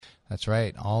That's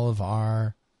right. All of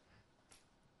our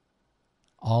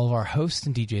hosts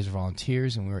and DJs are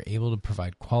volunteers, and we were able to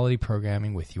provide quality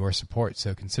programming with your support.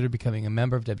 So consider becoming a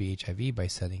member of WHIV by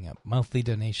setting up monthly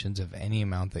donations of any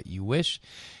amount that you wish,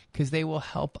 because they will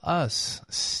help us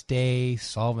stay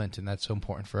solvent, and that's so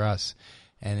important for us.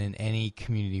 And in any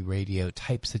community radio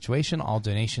type situation, all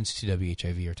donations to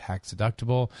WHIV are tax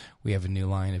deductible. We have a new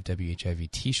line of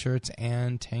WHIV t-shirts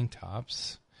and tank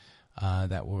tops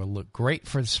that will look great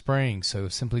for the spring. So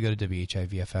simply go to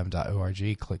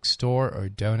WHIVFM.org, click store or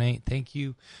donate. Thank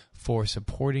you for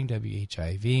supporting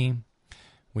WHIV.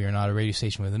 We are not a radio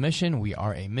station with a mission. We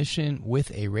are a mission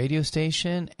with a radio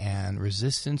station, and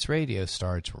Resistance Radio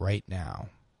starts right now.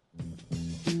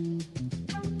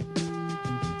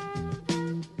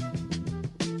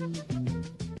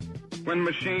 When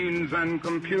machines and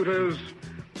computers,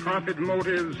 profit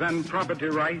motives and property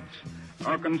rights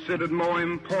are considered more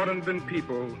important than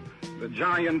people, the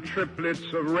giant triplets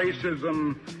of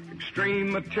racism,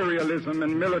 extreme materialism,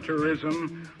 and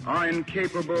militarism are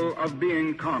incapable of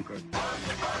being conquered.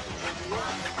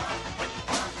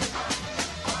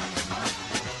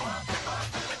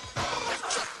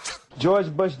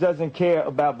 George Bush doesn't care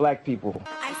about black people.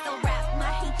 I still rap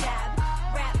my hijab,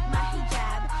 rap my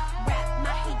hijab, rap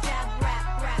my hijab,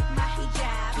 rap my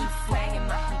hijab. Keep swagging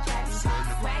my hijab,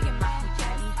 swagging my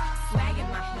hijab, swagging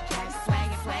my hijab,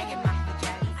 swagging my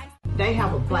hijab. They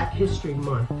have a Black History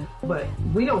Month, but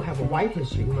we don't have a White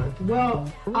History Month.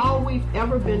 Well, all we've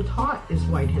ever been taught is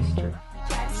white history.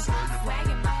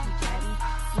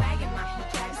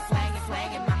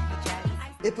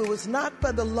 If it was not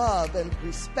for the love and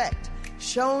respect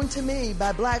shown to me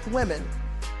by black women,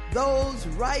 those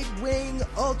right-wing,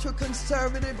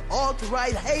 ultra-conservative,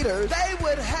 alt-right haters, they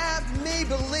would have me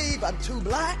believe I'm too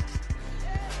black,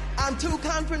 I'm too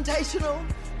confrontational,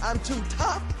 I'm too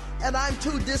tough, and I'm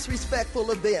too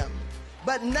disrespectful of them.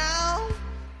 But now,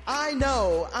 I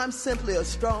know I'm simply a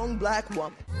strong black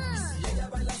woman.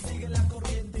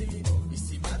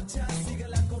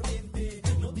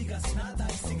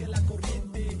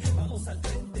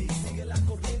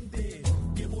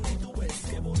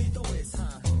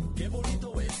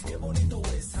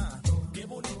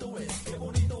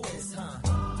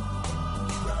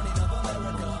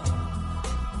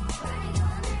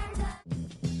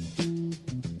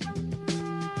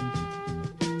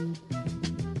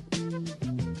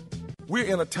 We're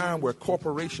in a time where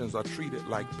corporations are treated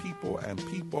like people and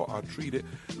people are treated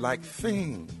like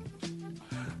things.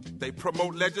 They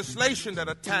promote legislation that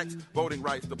attacks voting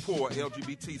rights, the poor,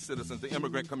 LGBT citizens, the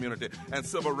immigrant community, and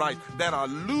civil rights that are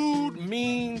lewd,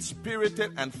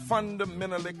 mean-spirited, and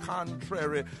fundamentally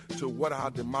contrary to what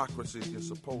our democracy is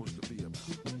supposed to be about.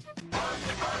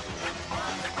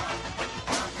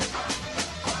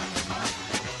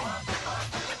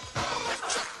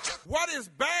 What is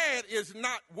bad is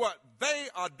not what they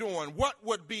are doing. What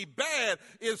would be bad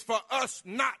is for us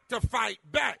not to fight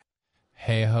back.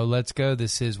 Hey ho, let's go.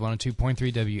 This is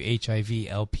 102.3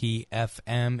 WHIV LP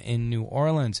FM in New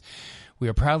Orleans. We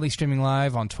are proudly streaming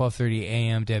live on 12:30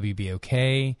 a.m.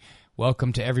 WBOK.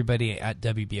 Welcome to everybody at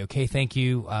WBOK. Thank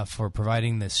you for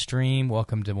providing this stream.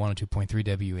 Welcome to 102.3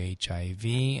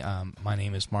 WHIV. My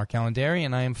name is Mark Allandari,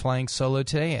 and I am flying solo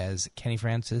today as Kenny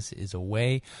Francis is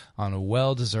away on a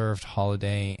well-deserved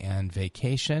holiday and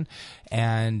vacation.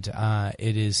 And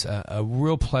it is a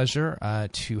real pleasure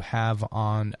to have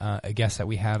on a guest that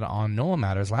we had on NOLA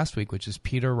Matters last week, which is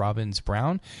Peter Robbins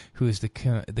Brown, who is the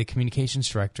Communications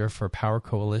Director for Power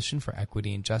Coalition for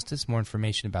Equity and Justice. More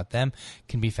information about them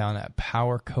can be found at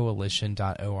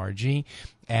powercoalition.org.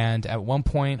 And at one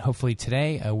point, hopefully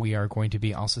today, we are going to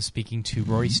be also speaking to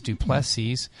Royce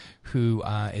Duplessis, who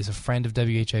is a friend of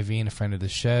WHIV and a friend of the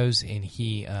show's, and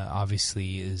he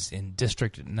obviously is in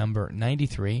District Number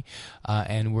 93.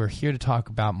 And we're here to talk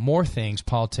about more things,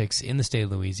 politics in the state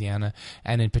of Louisiana,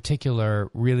 and in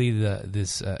particular, really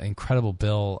this incredible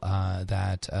bill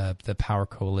that the Power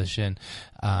Coalition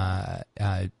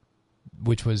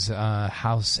which was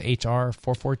House H.R.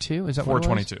 442, is that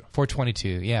 422?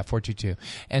 422, yeah, 422.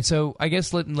 And so I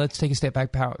guess let's take a step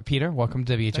back, Peter. Welcome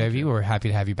to WHIV. We're happy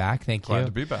to have you back. Thank you. Glad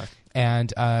to be back.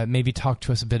 And maybe talk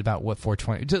to us a bit about what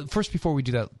 420... First, before we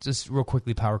do that, just real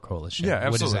quickly, Power Coalition. Yeah,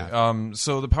 absolutely. What is that?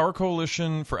 So the Power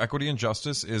Coalition for Equity and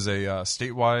Justice is a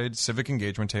statewide civic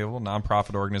engagement table,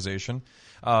 nonprofit organization.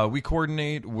 We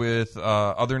coordinate with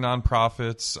other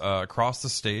nonprofits across the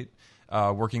state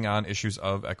working on issues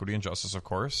of equity and justice, of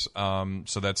course.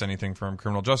 So that's anything from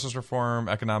criminal justice reform,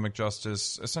 economic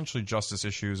justice, essentially justice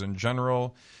issues in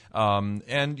general.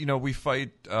 And, you know, we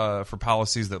fight for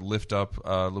policies that lift up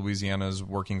Louisiana's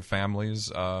working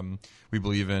families. We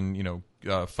believe in, you know,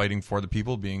 fighting for the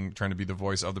people, trying to be the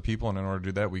voice of the people. And in order to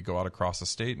do that, we go out across the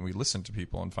state and we listen to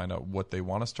people and find out what they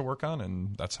want us to work on.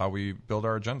 And that's how we build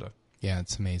our agenda. Yeah,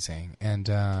 it's amazing. And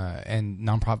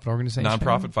nonprofit organization?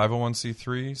 Nonprofit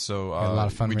 501c3. So a lot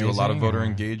of fundraising, we do a lot of voter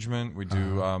engagement. We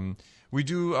do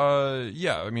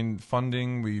I mean,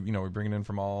 funding. We bring it in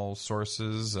from all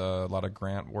sources. A lot of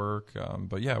grant work.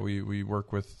 But yeah, we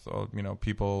work with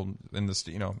people in the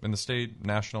state,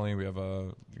 nationally. We have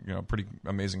a pretty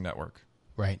amazing network.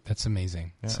 Right, that's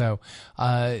amazing. Yeah. So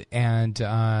so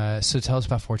tell us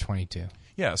about 422.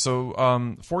 Yeah, so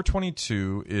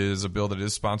 422 is a bill that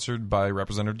is sponsored by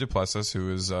Representative Duplessis,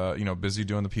 who is busy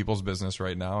doing the people's business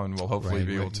right now, and will hopefully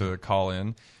be able to call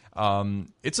in.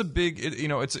 It's a big,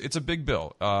 it's a big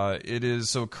bill. It is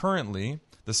so currently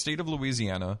the state of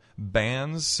Louisiana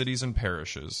bans cities and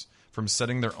parishes from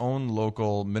setting their own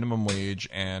local minimum wage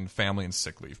and family and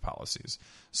sick leave policies.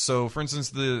 So, for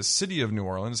instance, the city of New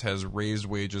Orleans has raised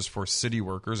wages for city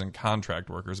workers and contract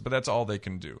workers, but that's all they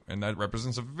can do. And that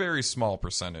represents a very small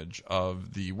percentage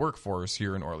of the workforce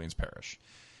here in Orleans Parish.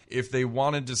 If they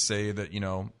wanted to say that,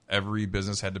 every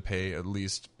business had to pay at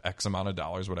least X amount of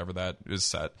dollars, whatever that is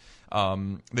set,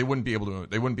 they wouldn't be able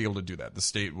to do that. The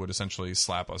state would essentially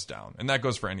slap us down. And that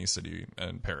goes for any city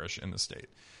and parish in the state.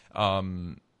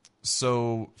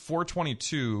 So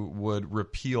 422 would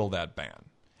repeal that ban,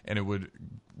 and it would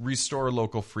restore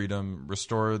local freedom,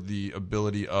 restore the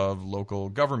ability of local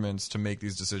governments to make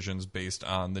these decisions based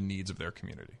on the needs of their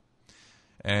community.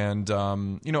 And,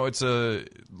 it's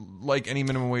like any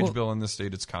minimum wage bill in this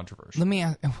state, it's controversial. Let me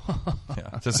ask.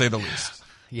 Yeah, to say the least.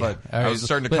 Yeah. But I was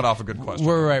starting to cut off a good question.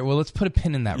 We're right. Well, let's put a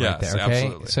pin in that right there, okay?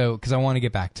 Absolutely. So, because I want to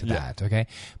get back to that, okay?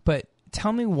 But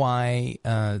tell me why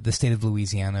the state of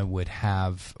Louisiana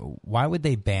why would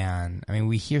they ban? I mean,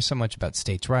 we hear so much about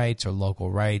states' rights or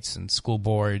local rights and school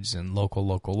boards and local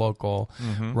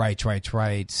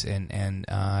rights,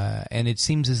 and it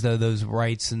seems as though those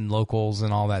rights and locals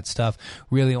and all that stuff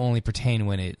really only pertain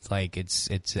when it's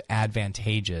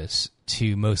advantageous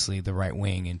to mostly the right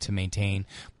wing and to maintain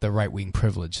the right wing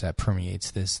privilege that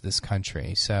permeates this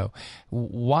country. So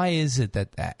why is it that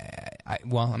I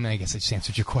guess I just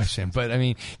answered your question, but I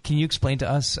mean, can you explain to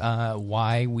us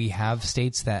why we have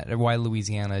states why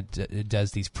Louisiana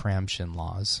does these preemption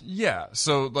laws? Yeah.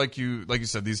 So like you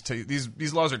said,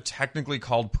 these laws are technically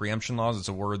called preemption laws. It's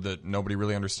a word that nobody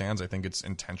really understands. I think it's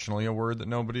intentionally a word that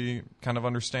nobody kind of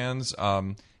understands.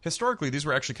 Historically, these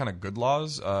were actually kind of good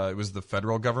laws. It was the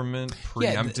federal government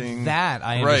preempting that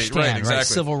I understand. Right, exactly.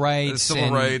 Civil rights,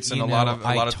 and a lot of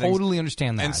things. I totally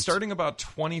understand that. And starting about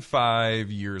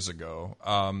 25 years ago,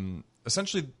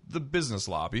 essentially the business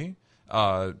lobby,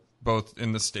 both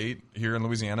in the state here in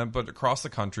Louisiana, but across the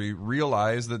country,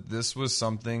 realized that this was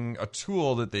a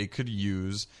tool that they could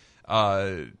use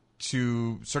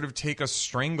to sort of take a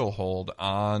stranglehold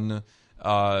on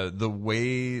the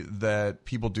way that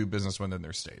people do business within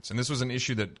their states. And this was an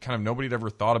issue that kind of nobody had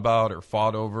ever thought about or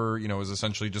fought over. It was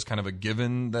essentially just kind of a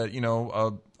given that,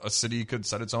 a city could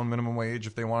set its own minimum wage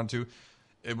if they wanted to.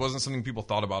 It wasn't something people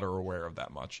thought about or were aware of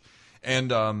that much.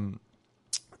 And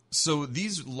so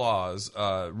these laws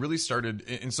really started,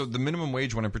 and so the minimum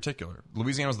wage one in particular,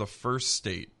 Louisiana was the first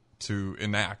state to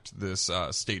enact this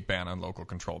state ban on local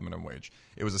controlled minimum wage.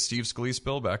 It was a Steve Scalise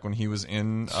bill back when he was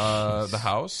in the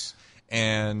House.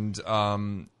 And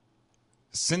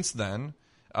since then,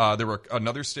 there were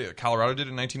another state. Colorado did it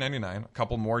in 1999. A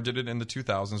couple more did it in the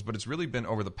 2000s. But it's really been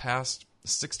over the past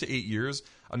 6 to 8 years,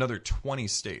 another 20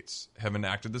 states have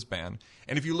enacted this ban.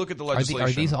 And if you look at the legislation...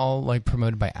 Are these all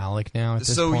promoted by ALEC now at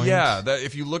this point? So yeah,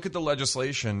 if you look at the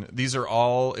legislation, these are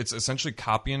all... It's essentially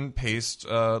copy and paste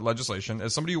legislation.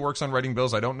 As somebody who works on writing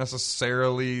bills, I don't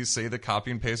necessarily say that copy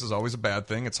and paste is always a bad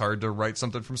thing. It's hard to write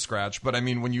something from scratch. But I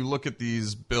mean, when you look at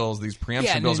these bills, these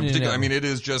preemption bills in particular, I mean, it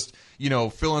is just,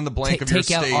 fill in the blank of your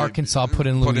state. Take out Arkansas, put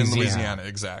in Louisiana.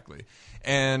 Exactly.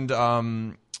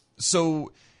 And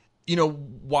so...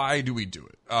 why do we do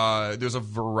it? There's a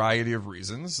variety of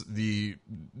reasons. The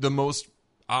most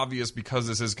obvious, because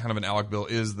this is kind of an ALEC bill,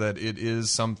 is that it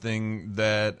is something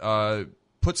that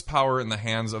puts power in the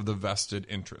hands of the vested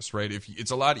interests, right?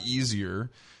 It's a lot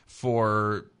easier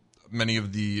for many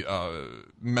of the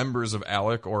members of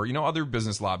ALEC or, other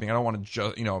business lobbying. I don't want to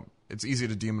just, it's easy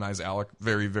to demonize ALEC.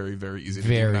 Very, very, very easy to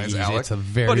Very demonize easy. ALEC. It's a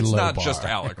very but it's low not bar. just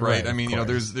ALEC, right? Right, I mean, of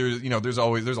course. there's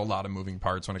a lot of moving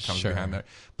parts when it comes Sure. behind that.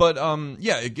 But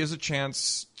yeah, it gives a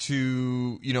chance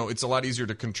to, it's a lot easier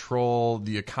to control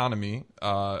the economy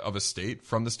of a state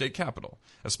from the state capital,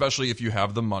 especially if you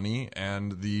have the money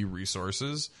and the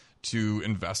resources to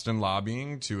invest in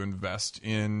lobbying, to invest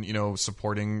in,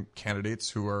 supporting candidates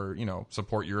who are,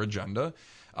 support your agenda.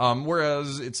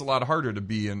 Whereas it's a lot harder to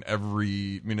be in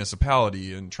every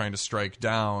municipality and trying to strike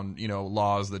down,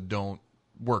 laws that don't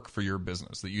work for your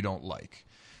business, that you don't like.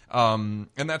 And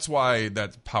that's why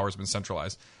that power's been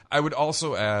centralized. I would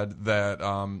also add that,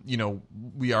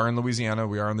 we are in Louisiana,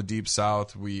 we are in the Deep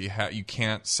South. You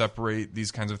can't separate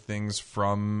these kinds of things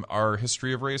from our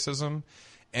history of racism.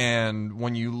 And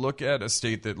when you look at a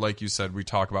state that, like you said, we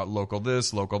talk about local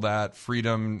this, local that,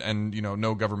 freedom, and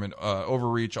no government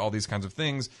overreach, all these kinds of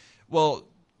things. Well,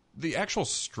 the actual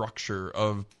structure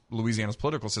of Louisiana's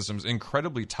political system is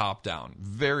incredibly top-down,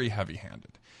 very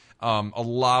heavy-handed. A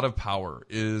lot of power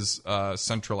is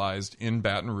centralized in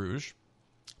Baton Rouge.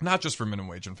 Not just for minimum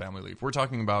wage and family leave. We're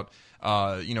talking about,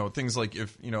 things like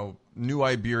if, New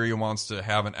Iberia wants to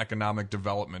have an economic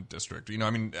development district.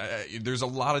 There's a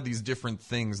lot of these different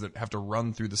things that have to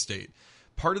run through the state.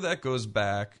 Part of that goes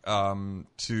back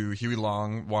to Huey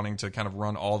Long wanting to kind of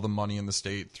run all the money in the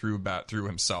state through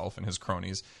himself and his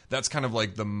cronies. That's kind of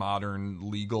like the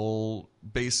modern legal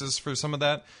basis for some of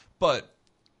that. But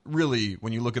really,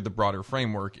 when you look at the broader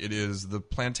framework, it is the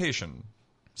plantation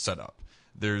setup.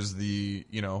 There's the,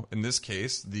 in this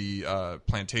case, the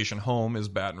plantation home is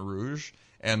Baton Rouge,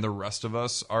 and the rest of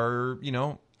us are,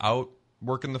 out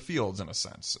working the fields in a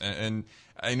sense. And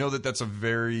I know that that's a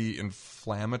very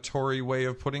inflammatory way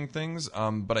of putting things,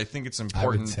 but I think it's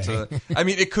important to. I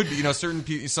mean, it could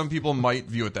be. Some people might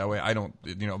view it that way. I don't.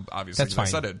 Obviously, That's fine. I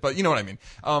said it, but you know what I mean.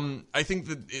 I think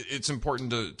that it's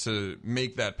important to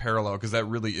make that parallel because that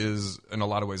really is, in a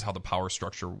lot of ways, how the power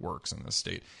structure works in this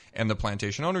state. And the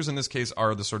plantation owners, in this case,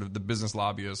 are the sort of the business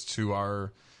lobbyists who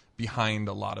are behind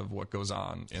a lot of what goes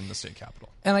on in the state capitol.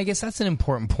 And I guess that's an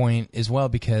important point as well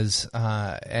because,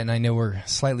 and I know we're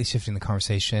slightly shifting the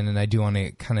conversation and I do want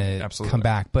to kind of come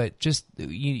back, but just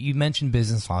you mentioned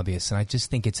business lobbyists and I just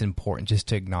think it's important just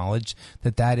to acknowledge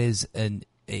that is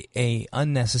a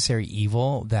unnecessary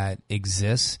evil that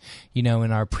exists. In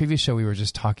our previous show, we were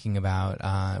just talking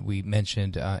about, we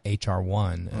mentioned H.R.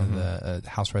 1, the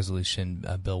House Resolution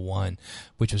Bill 1,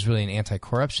 which was really an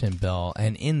anti-corruption bill.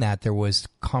 And in that, there was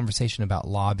conversation about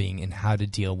lobbying and how to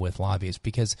deal with lobbyists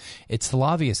because it's the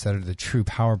lobbyists that are the true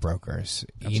power brokers,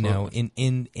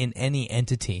 in any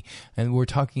entity. And we're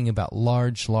talking about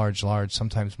large,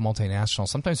 sometimes multinational,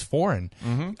 sometimes foreign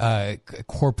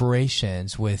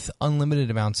corporations with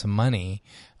unlimited amounts of money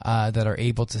that are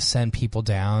able to send people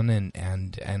down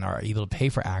and are able to pay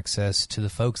for access to the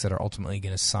folks that are ultimately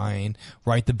going to sign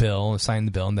the bill,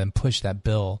 and then push that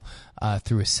bill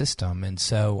through a system. And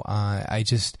so I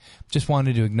just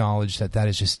wanted to acknowledge that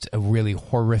is just a really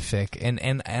horrific.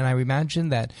 And I imagine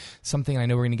that something, I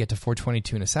know we're going to get to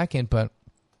 422 in a second, but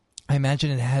I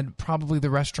imagine it had probably the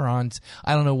restaurants.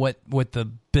 I don't know what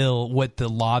the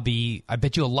lobby. I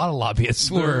bet you a lot of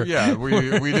lobbyists were. Yeah,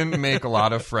 we didn't make a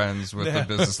lot of friends with the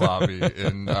business lobby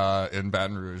in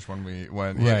Baton Rouge when we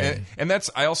went. Right. And that's,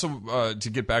 I also, to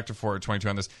get back to 422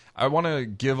 on this, I want to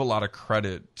give a lot of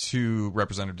credit to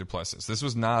Representative Duplessis. This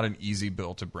was not an easy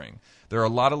bill to bring. There are a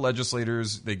lot of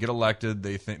legislators, they get elected,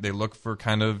 they look for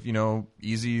kind of,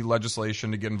 easy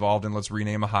legislation to get involved in. Let's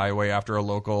rename a highway after a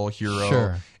local hero.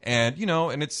 Sure. And,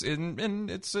 and it's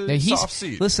a soft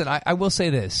seat. Listen, I will say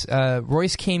this.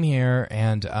 Royce came here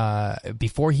and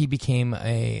before he became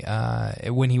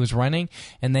when he was running,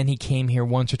 and then he came here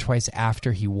once or twice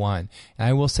after he won. And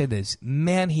I will say this,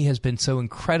 man, he has been so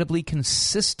incredibly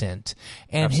consistent.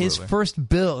 And Absolutely. his first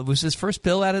bill, was his first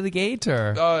bill out of the gate?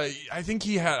 Or I think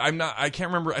he had, I can't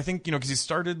remember. I think, because he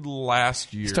started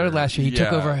last year. He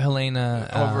took over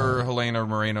Helena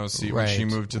Moreno's seat when she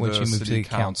moved to the city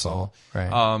council.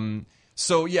 Right.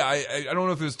 So yeah, I don't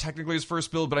know if it was technically his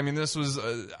first bill, but I mean this was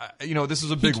this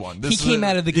was a big one. He came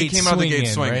out of the gate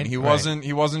swinging. Right? He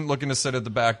wasn't looking to sit at the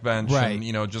back bench right.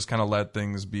 and just kind of let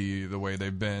things be the way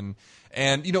they've been.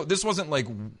 And this wasn't like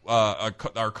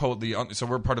so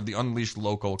we're part of the Unleashed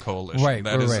Local Coalition. Right,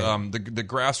 that is right. The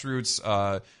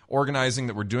grassroots organizing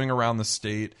that we're doing around the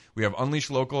state. We have Unleashed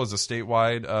Local as a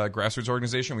statewide grassroots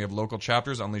organization. We have local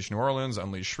chapters: Unleash New Orleans,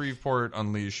 Unleash Shreveport,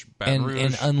 Unleash Baton Rouge.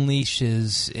 And Unleash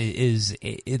is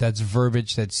that's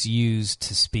verbiage that's used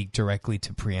to speak directly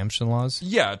to preemption laws.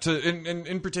 Yeah,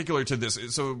 in particular to this.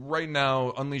 So right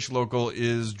now, Unleash Local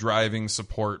is driving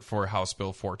support for House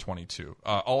Bill 422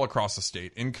 all across the the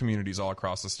state, in communities all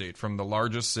across the state, from the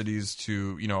largest cities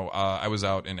to, I was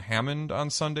out in Hammond on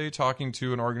Sunday talking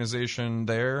to an organization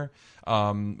there.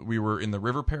 We were in the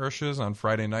river parishes on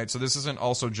Friday night. So this isn't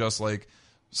also just like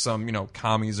some,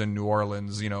 commies in New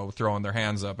Orleans, throwing their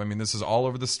hands up. I mean, this is all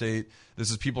over the state. This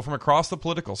is people from across the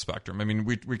political spectrum. I mean,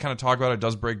 we kind of talk about it. It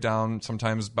does break down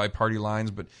sometimes by party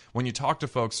lines, but when you talk to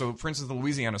folks, so for instance, the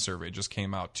Louisiana survey just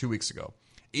came out 2 weeks ago.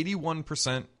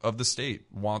 81% of the state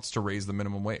wants to raise the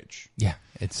minimum wage. Yeah,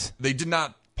 they did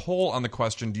not poll on the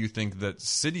question, do you think that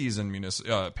cities and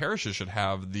parishes should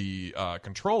have the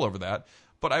control over that?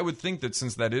 But I would think that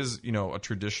since that is, a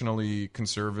traditionally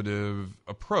conservative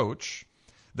approach,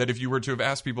 that if you were to have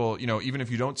asked people, even if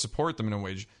you don't support the minimum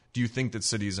wage, do you think that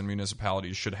cities and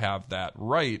municipalities should have that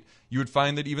right? You would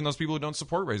find that even those people who don't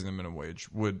support raising the minimum wage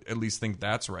would at least think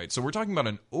that's right. So we're talking about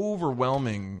an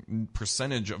overwhelming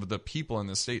percentage of the people in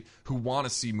the state who want to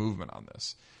see movement on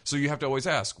this. So you have to always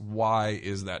ask, why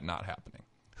is that not happening?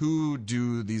 Who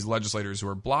do these legislators who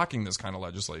are blocking this kind of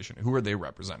legislation, who are they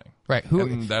representing? Right.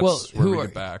 And that's where we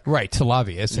get back. Right, to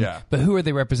lobbyists. But who are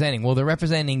they representing? Well, they're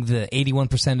representing the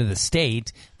 81% of the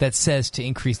state that says to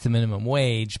increase the minimum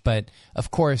wage. But, of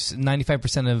course,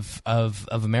 95% of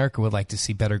America would like to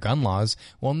see better gun laws.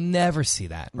 We'll never see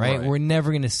that, right? We're never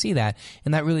going to see that.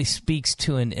 And that really speaks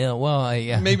to an ill... Well,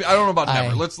 maybe, I don't know about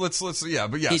never. Let's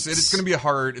but yes, it's going to be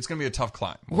it's going to be a tough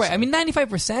climb. Right. Say. I mean,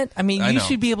 95%. I mean, you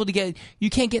should be able to get... You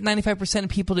can't get 95% of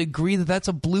people to agree that that's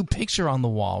a blue picture on the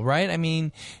wall, right? I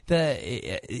mean,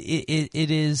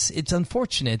 it's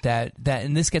unfortunate that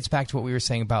and this gets back to what we were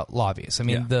saying about lobbyists. I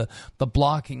mean, the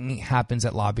blocking happens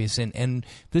at lobbyists, and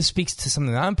this speaks to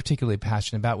something that I'm particularly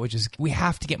passionate about, which is we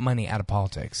have to get money out of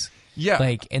politics.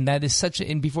 Yeah. And that is such a,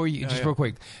 and before you, real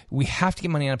quick, we have to get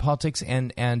money out of politics,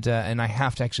 and I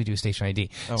have to actually do a station ID.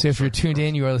 So if you're tuned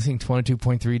in, you are listening to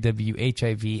 102.3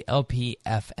 WHIV LP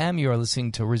FM. You are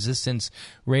listening to Resistance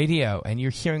Radio, and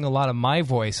you're hearing a lot of my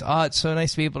voice. Oh, it's so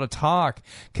nice to be able to talk,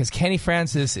 because Kenny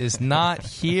Francis is not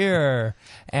here.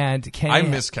 And Kenny, I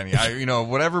miss Kenny.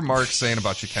 Whatever Mark's saying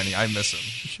about you, Kenny, I miss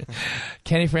him.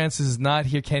 Kenny Francis is not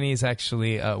here. Kenny is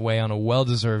actually away on a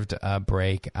well-deserved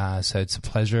break. So it's a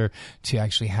pleasure to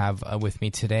actually have with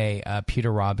me today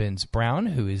Peter Robbins Brown,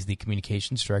 who is the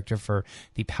communications director for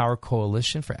the Power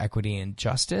Coalition for Equity and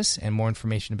Justice. And more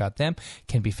information about them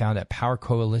can be found at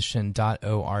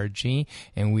powercoalition.org.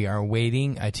 And we are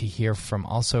waiting to hear from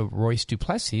also Royce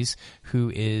Duplessis,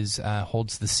 who is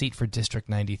holds the seat for District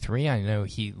 93. I know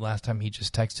last time he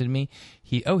just texted me.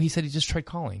 He said he just tried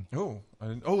calling.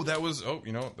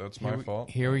 That's my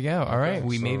fault. Here we go. All right,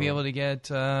 we may be able to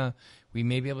get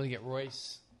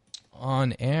Royce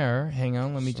on air. Hang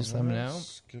on, let me just let him know.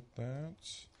 Get that.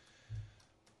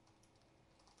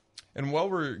 And while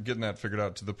we're getting that figured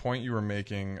out, to the point you were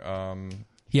making,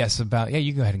 yes, about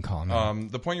you go ahead and call him.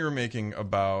 The point you were making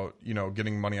about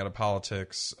getting money out of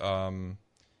politics. So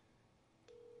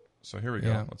here we go.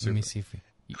 Yeah, let me see if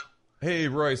Hey,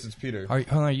 Royce, it's Peter.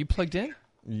 Are you plugged in?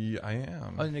 Yeah, I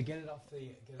am. Oh, no, get it off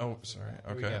the. Sorry.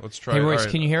 Okay, let's try. Hey, Royce,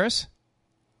 can you hear us?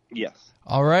 Yes.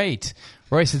 All right.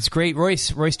 Royce, it's great.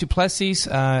 Royce Duplessis,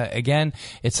 again,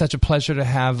 it's such a pleasure to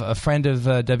have a friend of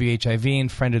WHIV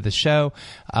and friend of the show,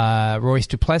 Royce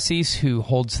Duplessis, who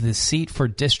holds the seat for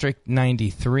District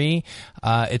 93.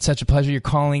 It's such a pleasure. You're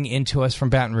calling into us from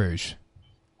Baton Rouge.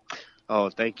 Oh,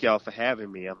 thank y'all for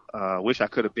having me. I wish I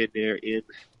could have been there in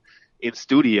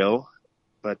studio,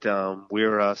 but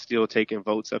we're still taking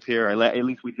votes up here. At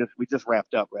least we just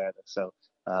wrapped up, rather. So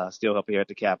still up here at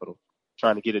the Capitol,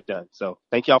 trying to get it done. So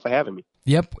thank y'all for having me.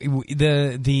 Yep. I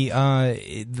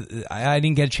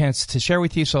didn't get a chance to share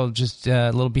with you, so just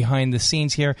a little behind the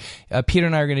scenes here. Peter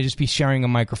and I are going to just be sharing a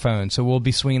microphone, so we'll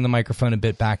be swinging the microphone a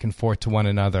bit back and forth to one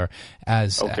another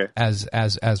as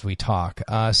we talk.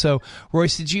 So,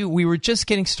 Royce, we were just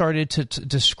getting started to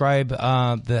describe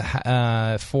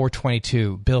the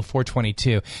 422, Bill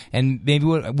 422, and maybe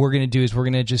what we're going to do is we're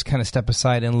going to just kind of step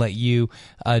aside and let you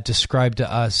describe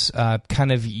to us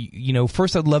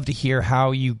first I'd love to hear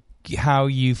how you've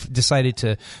decided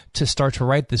to start to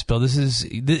write this bill.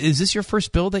 Is this your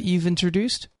first bill that you've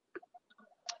introduced?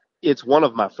 It's one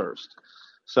of my first.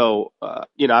 So, I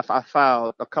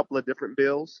filed a couple of different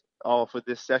bills all for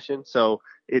this session. So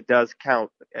it does count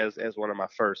as one of my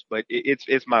first, but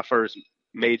it's my first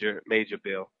major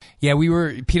bill. Yeah,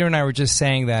 Peter and I were just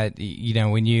saying that,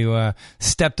 when you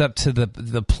stepped up to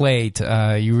the plate,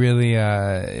 you really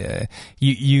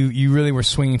you really were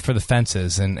swinging for the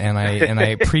fences, and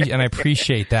I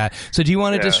appreciate that. So do you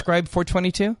want to describe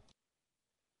 422?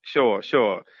 Sure.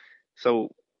 So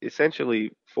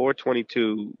essentially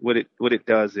 422, what it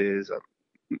does is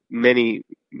many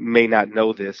may not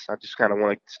know this. I just kind of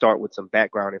want to start with some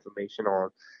background information on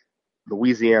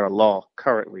Louisiana law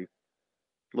currently.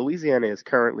 Louisiana is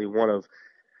currently one of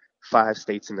 5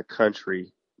 states in the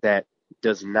country that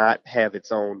does not have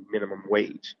its own minimum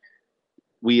wage.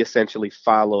 We essentially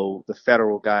follow the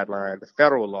federal guideline, the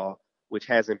federal law, which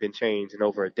hasn't been changed in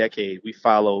over a decade. We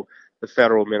follow the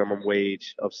federal minimum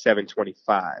wage of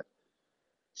 $7.25.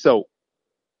 So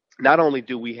not only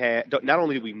do we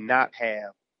not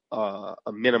have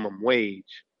a minimum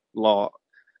wage law,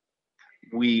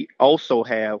 we also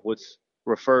have what's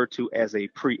referred to as a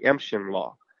preemption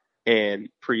law. And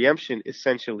preemption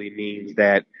essentially means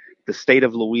that the state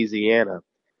of Louisiana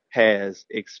has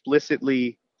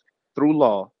explicitly, through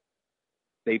law,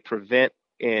 they prevent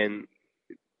and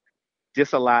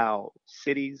disallow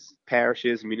cities,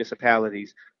 parishes,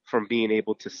 municipalities from being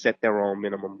able to set their own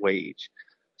minimum wage.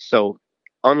 So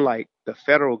unlike the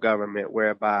federal government,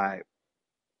 whereby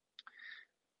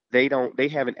they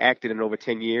haven't acted in over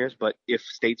 10 years, but if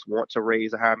states want to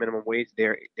raise a higher minimum wage,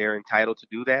 they're entitled to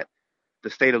do that. The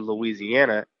state of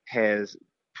Louisiana has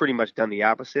pretty much done the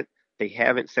opposite. They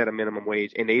haven't set a minimum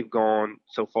wage, and they've gone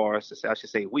so far as to say, I should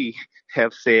say we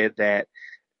have said that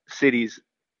cities,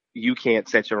 you can't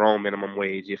set your own minimum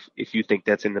wage if you think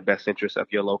that's in the best interest of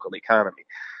your local economy.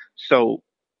 So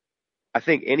I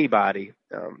think anybody,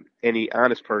 any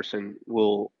honest person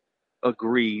will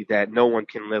agree that no one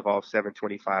can live off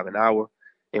 $7.25 an hour.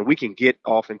 And we can get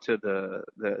off into the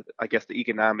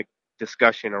economic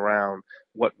discussion around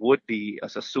what would be a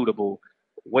suitable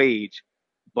wage.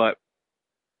 But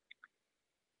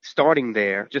starting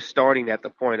there, just starting at the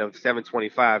point of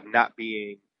 $7.25 not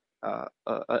being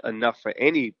enough for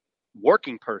any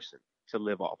working person to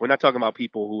live off. We're not talking about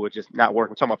people who are just not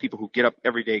working. We're talking about people who get up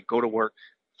every day, go to work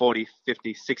 40,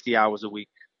 50, 60 hours a week,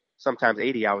 sometimes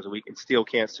 80 hours a week, and still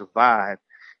can't survive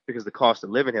because the cost of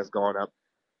living has gone up.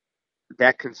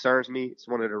 That concerns me. It's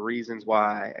one of the reasons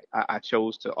why I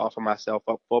chose to offer myself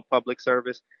up for public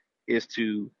service, is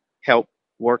to help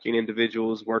working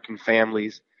individuals, working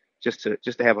families, just to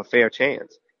have a fair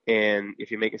chance. And if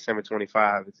you're making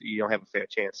 $7.25, you don't have a fair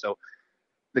chance. So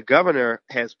the governor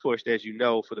has pushed, as you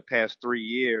know, for the past 3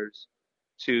 years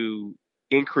to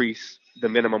increase the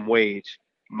minimum wage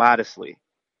modestly.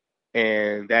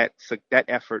 And that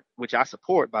effort, which I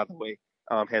support, by the way,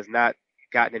 has not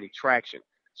gotten any traction.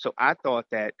 So I thought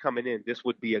that coming in, this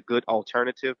would be a good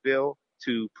alternative bill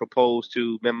to propose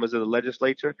to members of the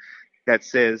legislature that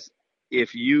says,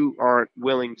 if you aren't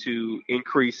willing to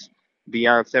increase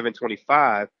beyond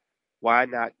 $7.25, why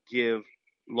not give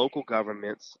local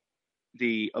governments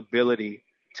the ability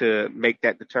to make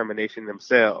that determination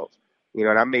themselves? You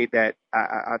know, and I made that,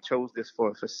 I chose this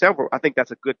for several, I think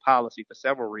that's a good policy for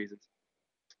several reasons.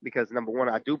 Because number one,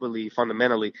 I do believe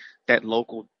fundamentally that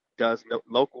local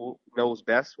knows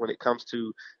best when it comes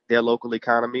to their local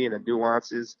economy and the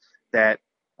nuances that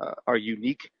are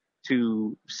unique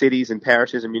to cities and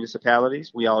parishes and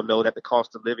municipalities. We all know that the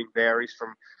cost of living varies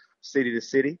from city to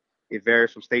city. It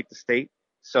varies from state to state.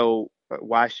 So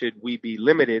why should we be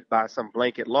limited by some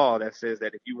blanket law that says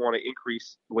that if you want to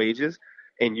increase wages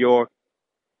and your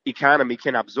economy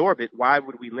can absorb it, why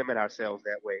would we limit ourselves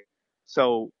that way?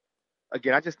 So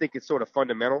again, I just think it's sort of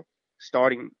fundamental,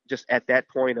 starting just at that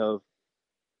point of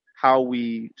how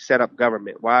we set up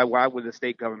government. Why would the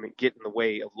state government get in the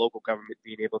way of local government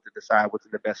being able to decide what's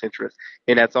in the best interest?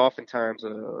 And that's oftentimes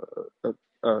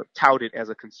touted as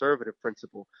a conservative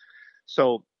principle.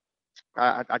 So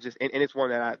I just, and it's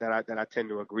one that I tend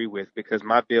to agree with, because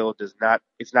my bill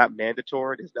it's not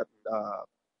mandatory. There's nothing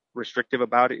restrictive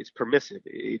about it. It's permissive.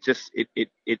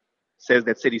 It says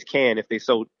that cities can, if they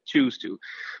so choose to.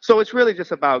 So it's really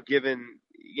just about giving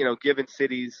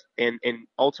cities and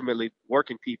ultimately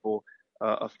working people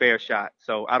a fair shot.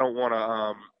 So I don't want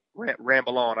to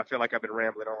ramble on. I feel like I've been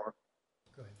rambling on.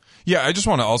 Yeah, I just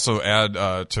want to also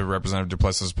add to Representative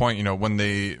Duplessis' point. You know, when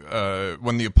the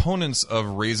opponents of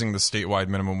raising the statewide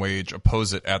minimum wage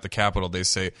oppose it at the Capitol, they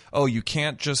say, "Oh, you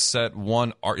can't just set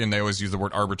one," and they always use the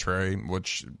word arbitrary,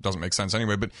 which doesn't make sense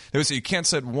anyway. But they would say you can't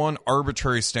set one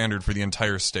arbitrary standard for the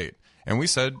entire state. And we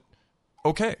said,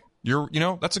 "Okay,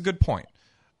 that's a good point.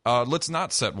 Let's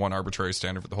not set one arbitrary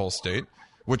standard for the whole state."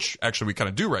 Which actually we kind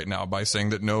of do right now by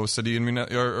saying that no city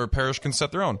or parish can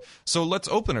set their own. So let's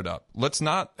open it up. Let's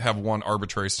not have one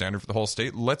arbitrary standard for the whole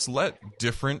state. Let's let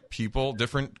different people,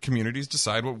 different communities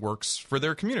decide what works for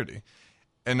their community.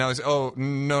 And now they say, "Oh,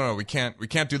 no, we can't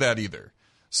do that either."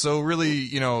 So really,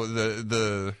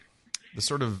 the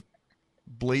sort of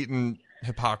blatant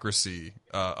hypocrisy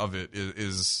of it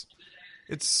is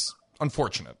it's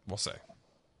unfortunate, we'll say.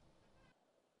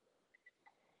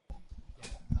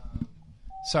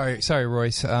 Sorry,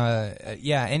 Royce.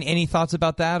 Yeah. Any thoughts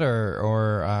about that,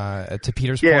 or to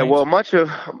Peter's Yeah, point? well,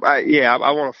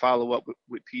 I want to follow up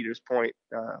with Peter's point.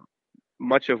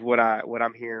 Much of what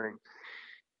I'm hearing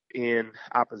in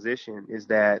opposition is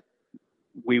that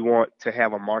we want to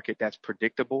have a market that's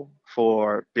predictable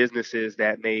for businesses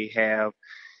that may have,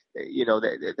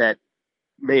 that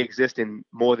may exist in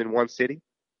more than one city.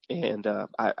 And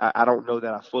I don't know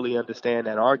that I fully understand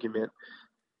that argument,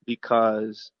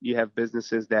 because you have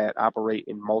businesses that operate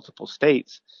in multiple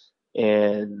states,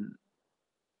 and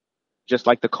just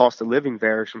like the cost of living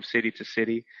varies from city to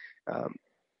city, um,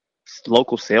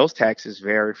 local sales taxes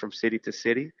vary from city to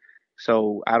city.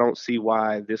 So I don't see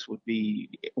why this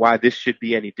should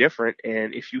be any different.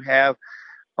 And if you have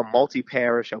a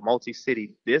multi-parish or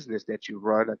multi-city business that you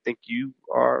run, I think you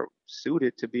are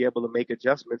suited to be able to make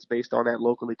adjustments based on that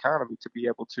local economy to be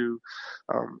able to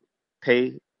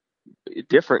pay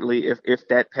differently if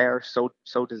that parish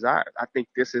so desires. I think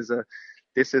this is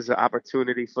an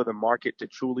opportunity for the market to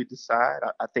truly decide.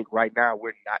 I think right now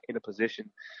we're not in a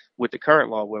position with the current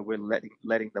law where we're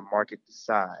letting the market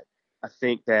decide. I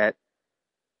think that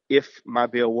if my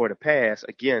bill were to pass,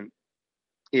 again,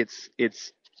 it's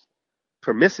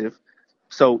permissive.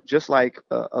 So just like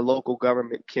a local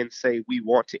government can say we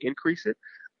want to increase it,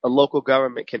 a local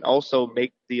government can also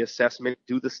make the assessment,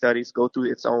 do the studies, go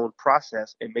through its own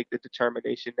process, and make the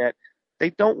determination that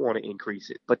they don't want to increase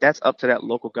it. But that's up to that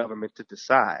local government to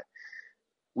decide.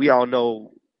 We all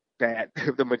know that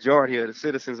the majority of the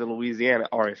citizens of Louisiana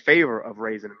are in favor of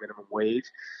raising the minimum wage.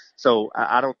 So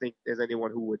I don't think there's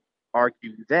anyone who would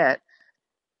argue that.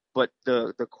 But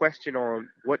the question on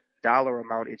what dollar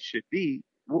amount it should be,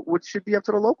 what should be up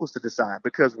to the locals to decide,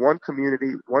 because one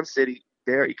community, one city,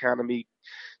 their economy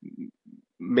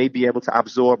may be able to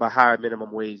absorb a higher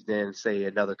minimum wage than, say,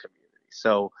 another community.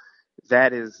 So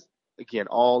that is, again,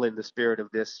 all in the spirit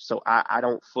of this. So I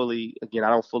don't fully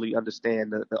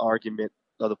understand the argument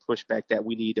or the pushback that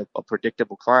we need a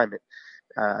predictable climate.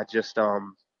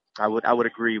 I would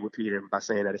agree with Peter by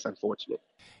saying that it's unfortunate.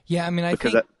 Yeah, I mean, I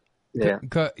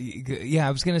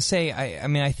was going to say,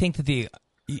 I think that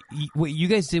what you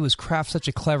guys did was craft such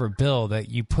a clever bill that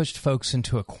you pushed folks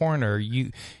into a corner,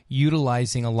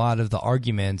 utilizing a lot of the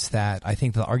arguments that I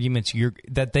think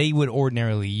that they would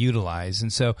ordinarily utilize.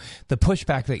 And so the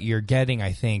pushback that you're getting,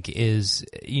 I think, is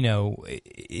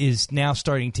now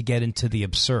starting to get into the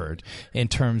absurd in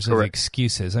terms of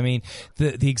excuses. I mean,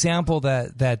 the example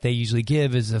that they usually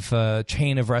give is of a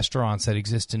chain of restaurants that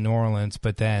exist in New Orleans,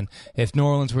 but then if New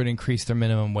Orleans were to increase their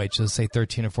minimum wage, let's say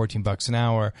 $13 or $14 an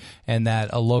hour, and that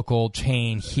a local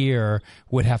chain here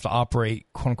would have to operate,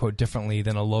 quote unquote, differently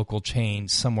than a local chain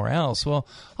somewhere else. Well,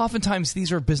 oftentimes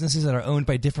these are businesses that are owned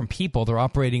by different people. They're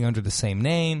operating under the same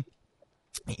name.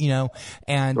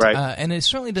 And it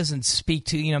certainly doesn't speak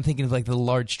to, I'm thinking of like the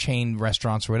large chain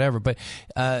restaurants or whatever, but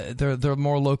they're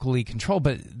more locally controlled.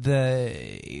 But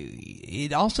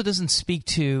it also doesn't speak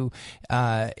to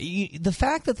the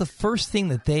fact that the first thing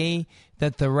that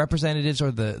the representatives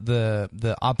or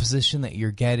the opposition that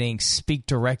you're getting speak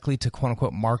directly to quote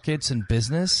unquote markets and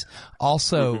business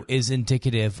also is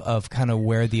indicative of kind of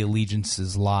where the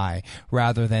allegiances lie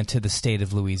rather than to the state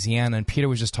of Louisiana. And Peter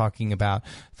was just talking about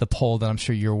the poll that I'm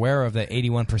sure you're aware of, that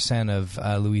 81% of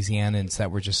Louisianans that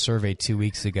were just surveyed 2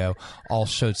 weeks ago all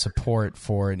showed support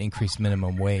for an increased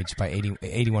minimum wage by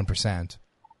 81%.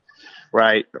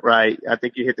 Right. I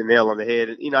think you hit the nail on the head.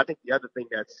 And, I think the other thing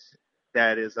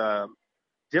that is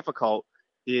difficult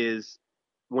is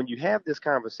when you have this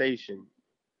conversation,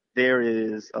 there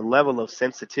is a level of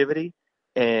sensitivity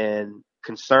and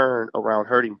concern around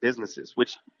hurting businesses,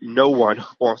 which no one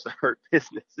wants to hurt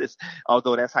businesses,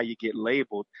 although that's how you get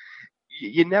labeled.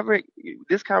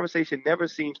 This conversation never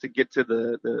seems to get to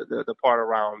the part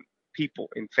around people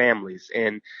and families,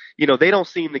 and they don't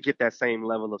seem to get that same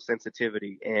level of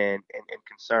sensitivity and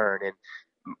concern. And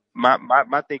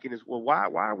my thinking is, well, why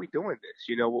are we doing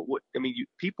this?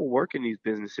 People work in these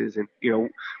businesses, and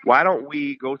why don't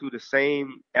we go through the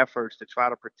same efforts to try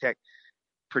to protect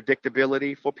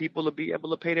predictability for people to be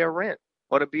able to pay their rent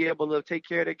or to be able to take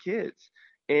care of their kids?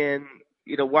 And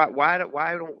why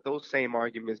don't those same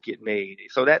arguments get made?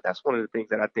 So that's one of the things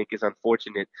that I think is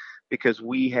unfortunate, because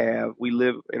we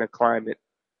live in a climate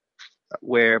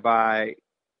whereby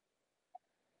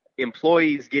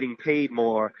employees getting paid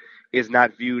more is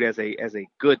not viewed as a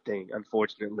good thing.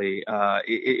 Unfortunately,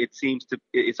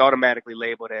 it's automatically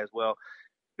labeled as, well,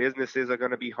 businesses are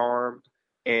going to be harmed,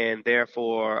 and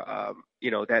therefore,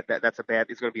 that's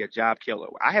it's going to be a job killer.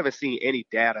 I haven't seen any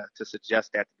data to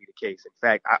suggest that to be the case. In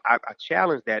fact, I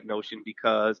challenge that notion,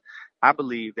 because I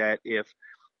believe that if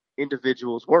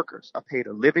individuals, workers, are paid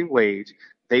a living wage,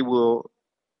 they will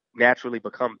naturally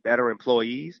become better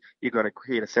employees. You're going to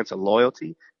create a sense of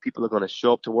loyalty. People are going to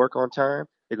show up to work on time.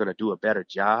 They're going to do a better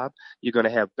job. You're going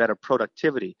to have better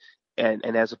productivity. And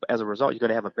as a result, you're going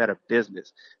to have a better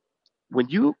business. When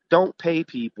you don't pay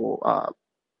people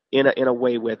in a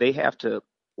way where they have to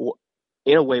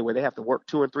work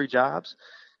 2 and 3 jobs,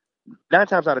 9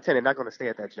 times out of 10, they're not going to stay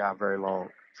at that job very long.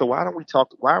 So why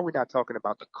are we not talking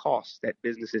about the costs that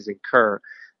businesses incur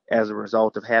as a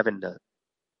result of having to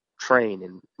train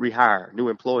and rehire new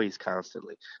employees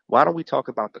constantly? Why don't we talk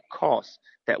about the costs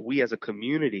that we as a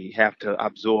community have to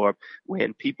absorb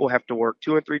when people have to work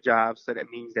 2 and 3 jobs? So that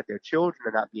means that their children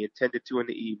are not being tended to in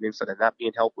the evening, so they're not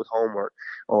being helped with homework,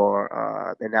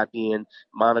 or they're not being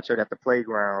monitored at the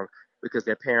playground because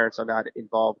their parents are not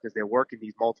involved because they're working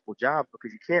these multiple jobs,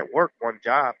 because you can't work one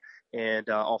job and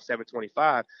off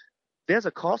 $725. There's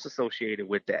a cost associated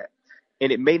with that.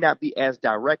 And it may not be as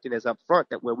direct and as upfront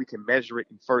that where we can measure it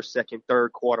in first, second,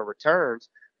 third quarter returns,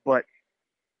 but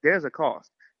there's a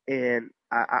cost. And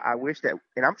I wish that,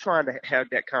 and I'm trying to have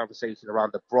that conversation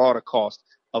around the broader cost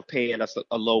of paying us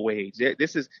a low wage.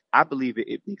 I believe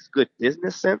it makes good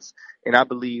business sense. And I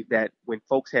believe that when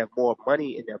folks have more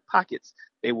money in their pockets,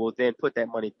 they will then put that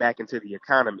money back into the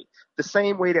economy. The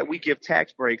same way that we give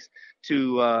tax breaks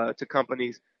to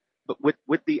companies, but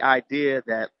with the idea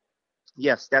that,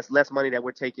 yes, that's less money that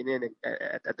we're taking in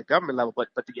at the government level, but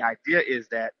the idea is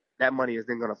that money is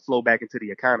then going to flow back into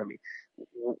the economy.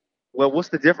 Well, what's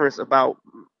the difference about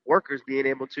workers being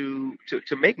able to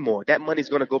make more? That money is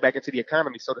going to go back into the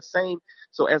economy. So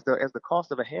as the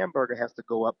cost of a hamburger has to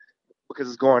go up because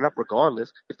it's going up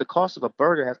regardless, if the cost of a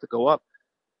burger has to go up,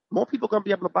 more people are going to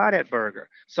be able to buy that burger.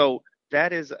 So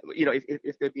that is,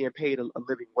 if they're being paid a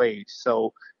living wage.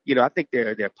 So, I think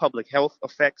there are public health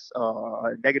effects,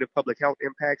 negative public health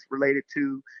impacts related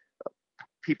to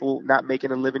people not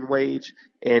making a living wage,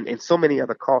 and so many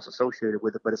other costs associated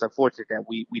with it. But it's unfortunate that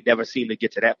we never seem to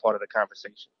get to that part of the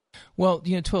conversation. Well,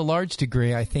 to a large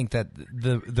degree, I think that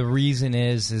the reason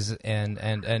is and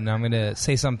I'm going to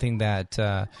say something that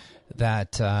I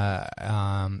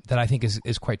think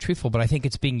is quite truthful, but I think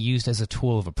it's being used as a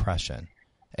tool of oppression.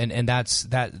 And that's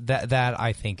that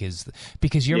I think is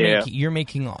because you're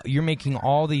making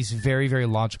all these very, very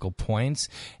logical points,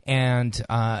 and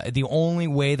the only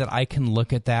way that I can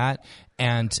look at that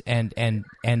and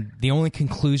the only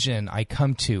conclusion I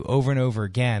come to over and over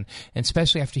again, and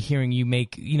especially after hearing you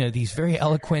make these very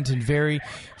eloquent and very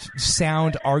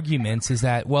sound arguments, is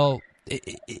that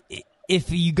if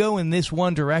you go in this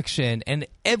one direction and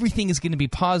everything is going to be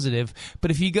positive, but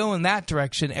if you go in that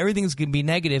direction, everything is going to be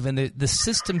negative, and the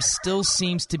system still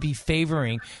seems to be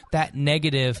favoring that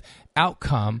negative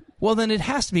outcome, well, then it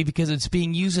has to be because it's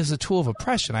being used as a tool of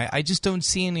oppression. I just don't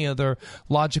see any other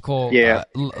logical...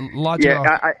 logical.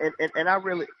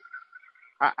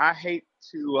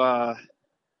 I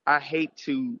hate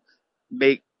to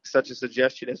make such a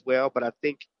suggestion as well, but I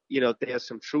think, there's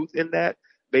some truth in that.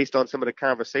 Based on some of the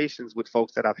conversations with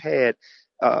folks that I've had,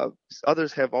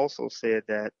 others have also said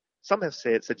that, some have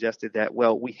suggested that,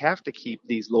 well, we have to keep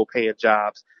these low-paying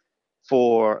jobs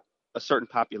for a certain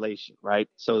population, right?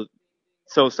 So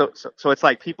it's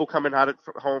like people coming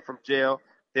home from jail.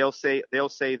 They'll say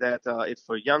that it's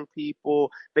for young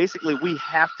people. Basically, we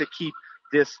have to keep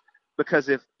this because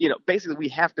basically we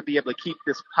have to be able to keep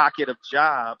this pocket of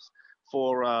jobs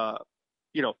for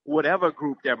whatever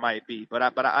group there might be. But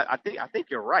I think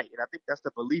you're right, and I think that's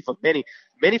the belief of many.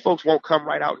 Many folks won't come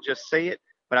right out and just say it,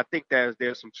 but I think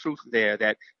there's some truth there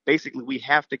that basically we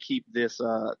have to keep this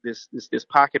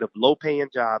pocket of low-paying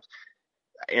jobs.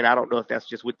 And I don't know if that's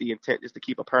just with the intent just to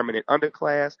keep a permanent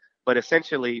underclass, but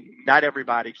essentially not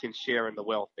everybody can share in the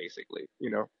wealth, basically,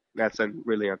 That's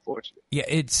really unfortunate. Yeah,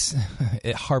 it's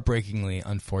heartbreakingly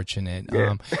unfortunate.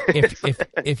 Yeah.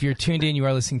 If you're tuned in, you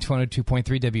are listening to 102.3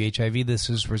 WHIV. This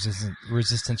is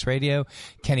Resistance Radio.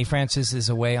 Kenny Francis is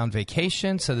away on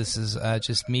vacation, so this is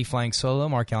just me flying solo,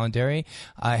 Mark Allanderi.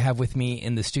 I have with me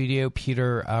in the studio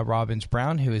Peter Robbins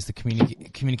Brown, who is the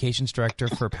Communications Director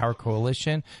for Power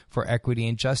Coalition for Equity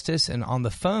and Justice. And on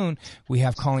the phone, we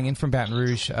have calling in from Baton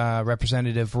Rouge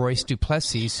Representative Royce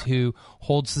Duplessis, who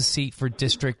holds the seat for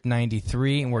District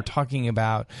 93, and we're talking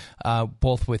about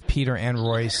both with Peter and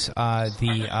Royce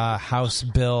the House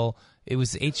bill. It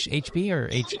was HB or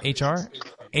HR?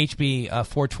 HB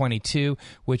 422,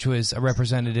 which was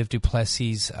Representative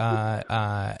Duplessis'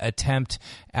 attempt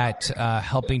at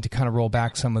helping to kind of roll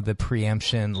back some of the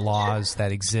preemption laws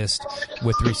that exist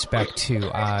with respect to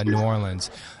New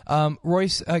Orleans.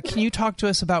 Royce, can you talk to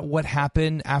us about what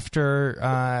happened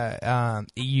after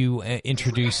you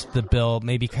introduced the bill?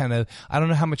 Maybe kind of, I don't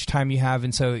know how much time you have,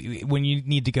 and so when you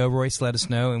need to go, Royce, let us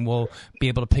know, and we'll be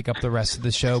able to pick up the rest of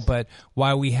the show. But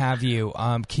while we have you,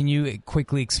 can you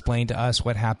quickly explain to us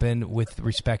what happened with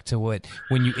respect to when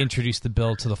you introduced the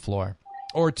bill to the floor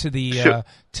or to the Sure.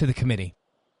 To the committee?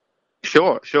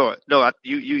 Sure. No,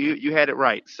 you had it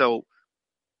right. So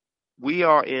we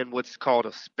are in what's called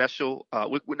a special,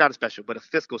 not a special, but a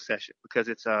fiscal session, because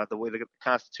it's the way the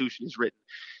Constitution is written,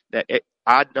 that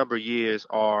odd number years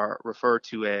are referred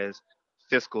to as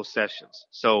fiscal sessions.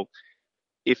 So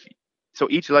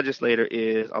each legislator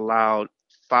is allowed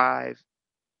 5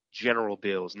 general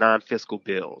bills, non-fiscal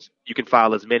bills. You can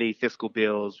file as many fiscal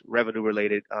bills,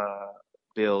 revenue-related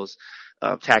bills,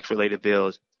 tax-related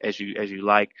bills as you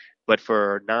like. But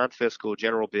for non-fiscal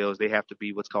general bills, they have to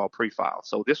be what's called pre-filed.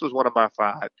 So this was one of my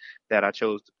 5 that I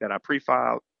chose, that I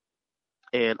pre-filed.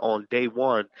 And on day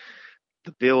one,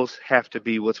 the bills have to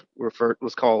be what's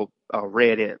called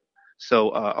read in.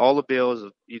 So all the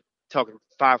bills, you're talking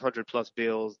 500 plus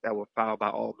bills that were filed by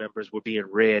all members, were being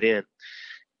read in.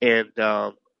 And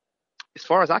as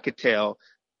far as I could tell,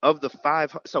 of the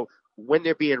 5, so when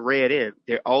they're being read in,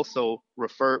 they're also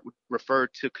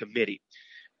referred to committee.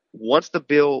 Once the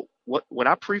bill, when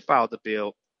I pre-filed the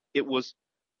bill, it was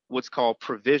what's called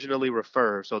provisionally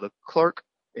referred. So the clerk,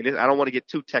 and I don't want to get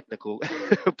too technical,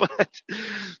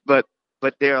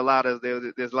 but there's a lot of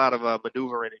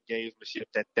maneuvering and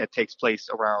gamesmanship that takes place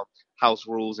around House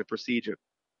rules and procedure.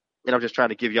 And I'm just trying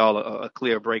to give y'all a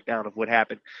clear breakdown of what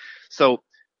happened. So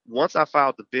once I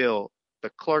filed the bill,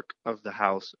 the clerk of the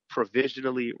House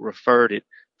provisionally referred it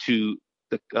to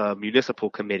the municipal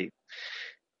committee.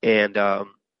 And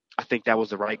I think that was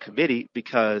the right committee,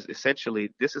 because essentially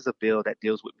this is a bill that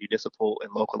deals with municipal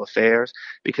and local affairs,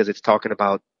 because it's talking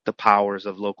about the powers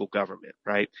of local government,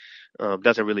 right?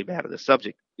 Doesn't really matter the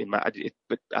subject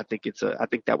but I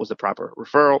think that was the proper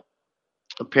referral.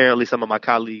 Apparently some of my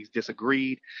colleagues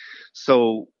disagreed.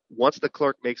 So once the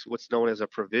clerk makes what's known as a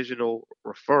provisional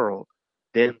referral,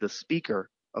 then the Speaker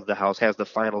of the House has the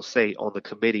final say on the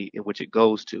committee in which it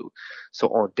goes to. So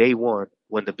on day one,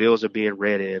 when the bills are being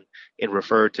read in and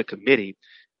referred to committee,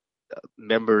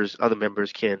 other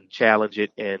members can challenge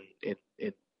it and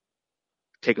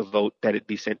take a vote that it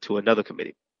be sent to another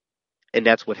committee. And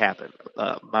that's what happened.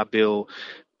 My bill,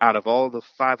 out of all the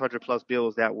 500 plus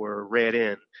bills that were read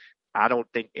in, I don't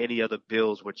think any other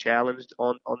bills were challenged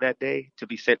on that day to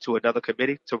be sent to another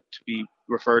committee, to be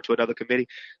referred to another committee.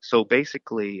 So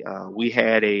basically, we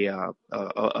had a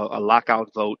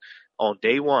lockout vote on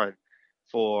day one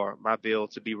for my bill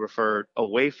to be referred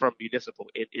away from municipal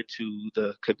into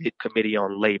the Committee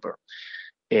on Labor.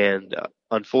 And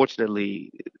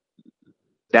unfortunately,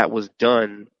 that was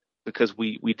done because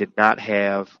we did not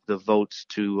have the votes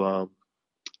to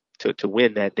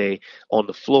win that day on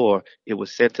the floor. It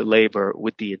was sent to Labor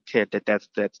with the intent that that's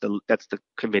the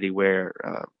committee where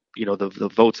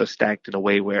the votes are stacked in a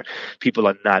way where people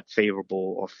are not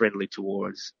favorable or friendly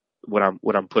towards what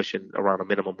I'm pushing around a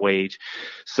minimum wage.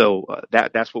 So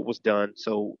that's what was done.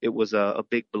 So it was a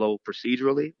big blow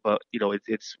procedurally, but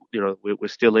we're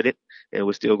still in it, and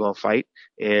we're still gonna fight,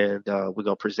 and we're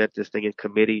gonna present this thing in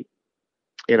committee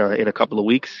in a couple of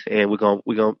weeks, and we're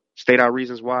gonna state our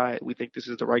reasons why we think this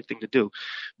is the right thing to do.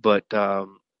 But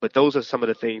those are some of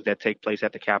the things that take place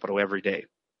at the Capitol every day.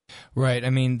 Right. I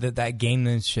mean, that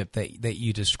gamemanship that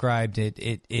you described,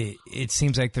 it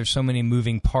seems like there's so many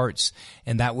moving parts,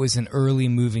 and that was an early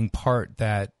moving part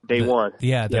that day one.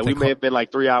 Yeah, we may have been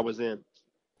like 3 hours in.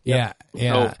 Yeah,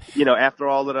 yeah. So, after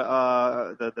all of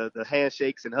the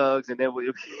handshakes and hugs, and then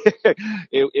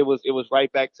it was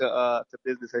right back to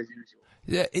business as usual.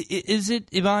 Yeah,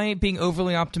 am I being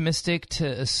overly optimistic to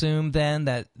assume then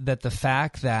that the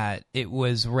fact that it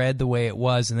was read the way it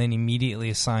was and then immediately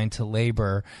assigned to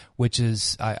Labor, which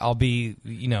is, I'll be, a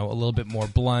little bit more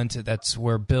blunt, that's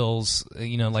where bills,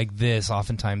 like this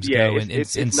oftentimes go.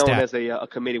 It's known as a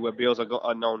committee where bills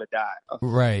are known to die.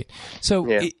 Right. So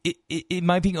it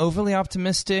might be overly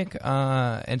optimistic,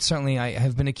 and certainly I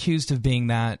have been accused of being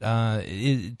that,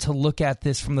 to look at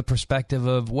this from the perspective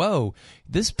of, whoa,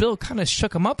 this bill kind of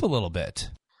shook them up a little bit.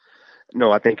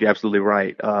 No, I think you're absolutely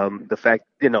right. The fact,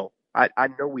 I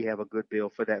know we have a good bill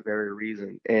for that very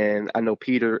reason. And I know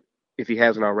Peter, if he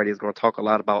hasn't already, is going to talk a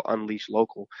lot about Unleash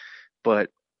Local. But,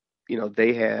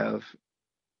 they have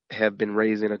been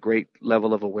raising a great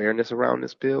level of awareness around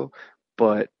this bill.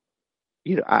 But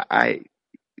I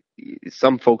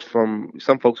some folks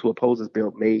who oppose this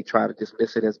bill may try to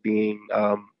dismiss it as being,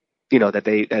 that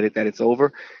it's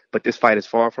over, but this fight is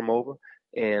far from over.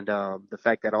 And the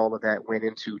fact that all of that went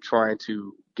into trying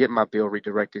to get my bill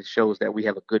redirected shows that we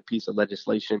have a good piece of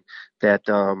legislation that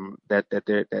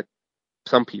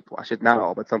some people, I should not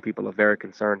all, but some people are very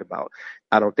concerned about.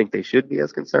 I don't think they should be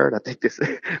as concerned. I think this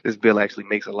this bill actually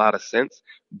makes a lot of sense,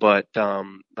 but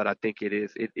I think it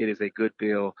is a good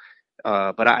bill.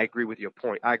 But I agree with your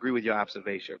point. I agree with your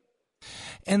observation.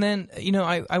 And then,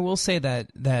 I will say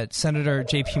that Senator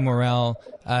J.P. Morrell,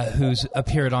 who's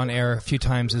appeared on air a few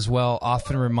times as well,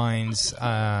 often reminds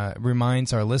our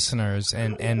listeners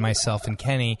and myself and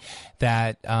Kenny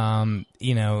that,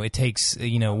 it takes,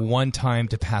 one time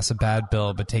to pass a bad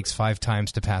bill, but takes 5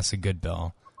 times to pass a good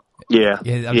bill. Yeah.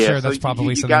 I'm sure that's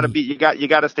probably something. You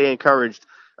gotta stay encouraged.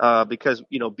 Because,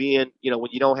 when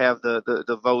you don't have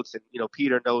the votes, and,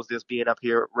 Peter knows this, being up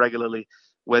here regularly,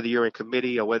 whether you're in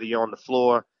committee or whether you're on the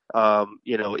floor,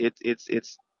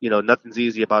 it's nothing's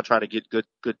easy about trying to get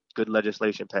good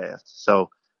legislation passed. So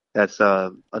that's,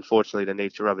 unfortunately the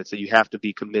nature of it. So you have to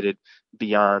be committed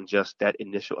beyond just that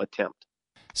initial attempt.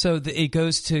 So it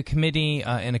goes to committee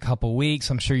in a couple weeks.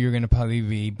 I'm sure you're going to probably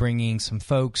be bringing some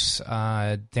folks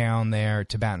down there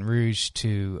to Baton Rouge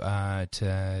to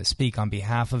speak on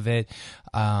behalf of it.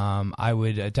 I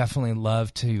would definitely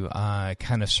love to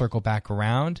kind of circle back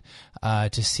around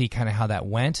to see kind of how that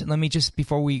went. And let me just,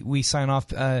 before we sign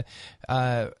off,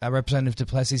 Representative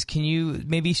Duplessis, can you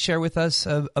maybe share with us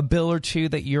a bill or two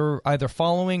that you're either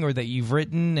following or that you've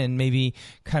written, and maybe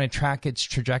kind of track its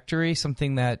trajectory,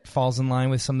 something that falls in line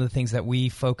with some of the things that we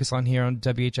focus on here on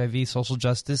WHIV, social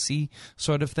justice-y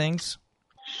sort of things?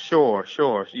 Sure.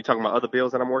 You talking about other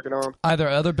bills that I'm working on? Either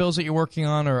other bills that you're working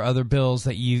on or other bills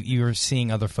that you're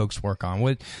seeing other folks work on.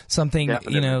 What something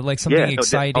Definitely. like something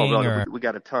exciting or we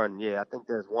got a ton. Yeah, I think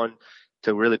there's one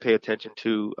to really pay attention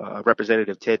to.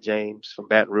 Representative Ted James from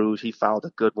Baton Rouge, he filed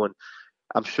a good one.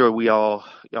 I'm sure y'all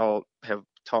have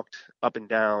talked up and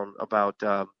down about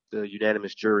the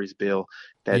unanimous juries bill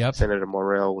that Senator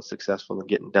Morrell was successful in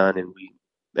getting done, and we,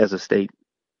 as a state,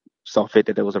 saw fit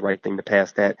that it was the right thing to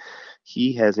pass that.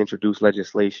 He has introduced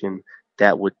legislation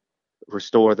that would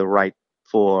restore the right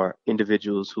for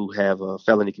individuals who have a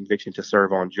felony conviction to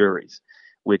serve on juries,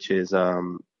 which is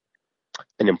an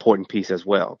important piece as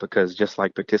well, because just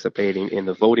like participating in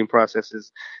the voting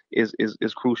processes is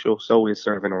crucial, so is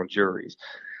serving on juries.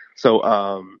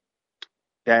 So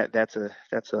that's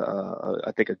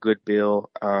I think a good bill.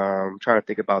 I'm trying to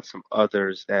think about some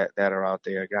others that are out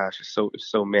there. Gosh, there's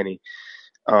so many.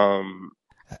 How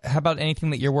about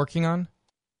anything that you're working on?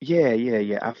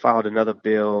 Yeah. I filed another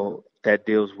bill that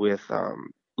deals with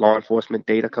law enforcement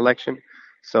data collection.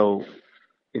 So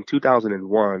in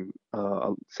 2001,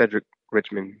 Cedric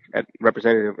Richmond,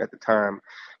 representative at the time,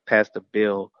 passed a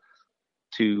bill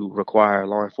to require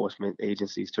law enforcement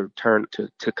agencies to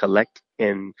collect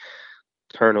and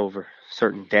turn over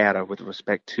certain data with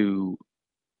respect to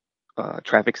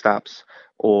traffic stops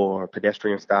or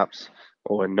pedestrian stops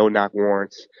or no-knock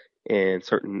warrants and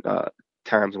certain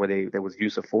times where there was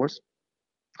use of force.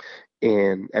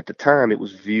 And at the time, it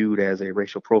was viewed as a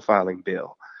racial profiling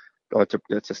bill, or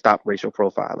to stop racial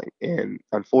profiling. And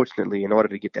unfortunately, in order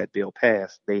to get that bill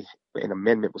passed, an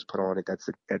amendment was put on it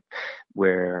that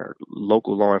where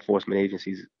local law enforcement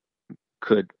agencies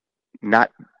could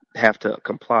not have to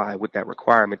comply with that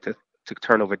requirement to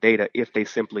turn over data if they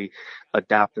simply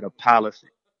adopted a policy.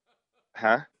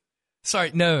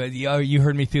 Sorry, no, you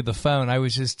heard me through the phone. I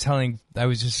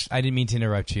didn't mean to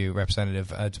interrupt you, Representative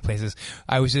Duplessis.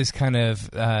 I was just kind of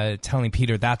telling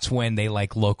Peter that's when they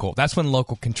like local. That's when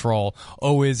local control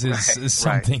always is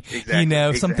something, right.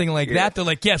 Exactly, something like that. They're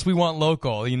like, yes, we want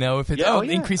local. If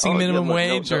it's increasing minimum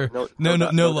wage or no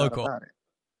local.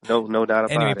 No doubt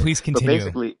about it. Anyway, please continue. But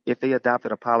basically, if they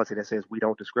adopted a policy that says we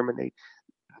don't discriminate,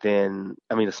 then,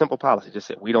 a simple policy just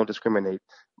said we don't discriminate,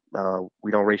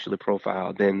 we don't racially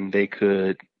profile, then they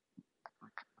could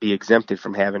be exempted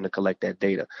from having to collect that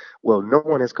data. Well, no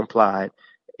one has complied,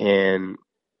 and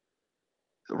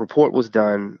the report was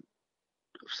done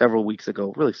several months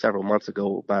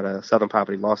ago, by the Southern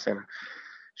Poverty Law Center,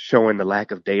 showing the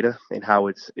lack of data and how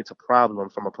it's a problem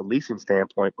from a policing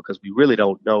standpoint, because we really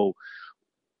don't know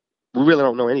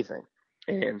anything.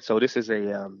 And so this is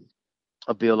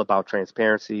a bill about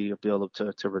transparency, a bill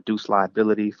to reduce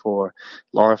liability for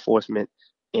law enforcement,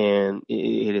 and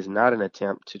it is not an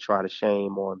attempt to try to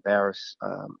shame or embarrass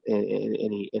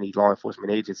any law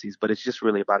enforcement agencies, but it's just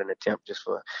really about an attempt just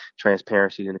for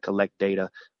transparency and to collect data,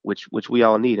 which we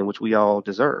all need and which we all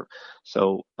deserve.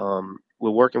 So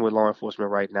we're working with law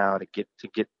enforcement right now to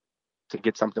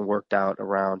get something worked out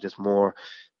around just more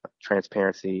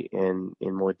transparency and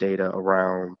more data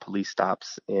around police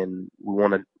stops, and we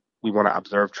want to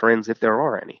observe trends if there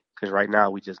are any, because right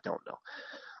now we just don't know.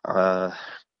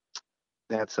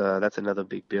 That's another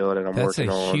big bill that I'm working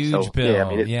on. That's a huge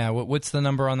bill. Yeah, what's the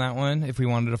number on that one if we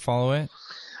wanted to follow it?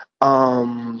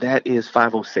 That is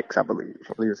 506, I believe.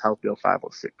 I believe it's House Bill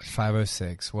 506.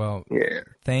 506. Well, yeah.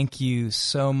 Thank you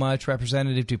so much,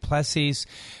 Representative Duplessis,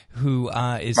 who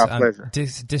is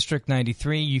District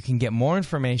 93. You can get more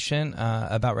information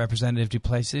about Representative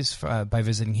Duplessis by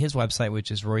visiting his website, which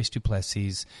is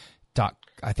royceduplessis.com.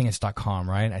 I think it's .com,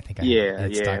 right? And I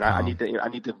need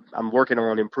to. I'm working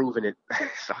on improving it.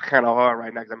 It's kind of hard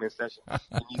right now because I'm in session.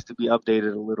 It needs to be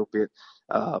updated a little bit.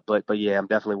 But yeah, I'm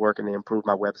definitely working to improve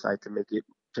my website to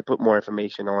put more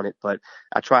information on it. But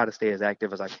I try to stay as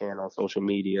active as I can on social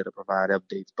media to provide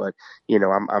updates. But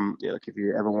I'm if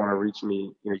you ever want to reach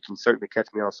me, you can certainly catch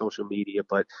me on social media.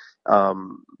 But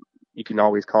you can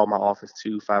always call my office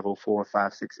too,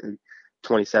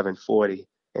 504-568-2740.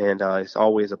 And it's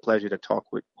always a pleasure to talk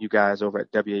with you guys over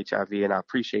at WHIV, and I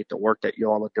appreciate the work that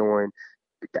you all are doing,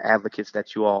 the advocates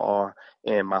that you all are.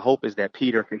 And my hope is that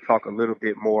Peter can talk a little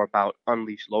bit more about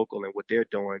Unleash Local and what they're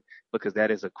doing, because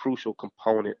that is a crucial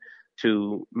component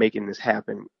to making this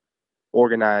happen,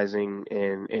 organizing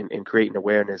and creating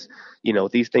awareness.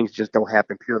 These things just don't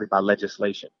happen purely by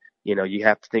legislation. You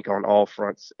have to think on all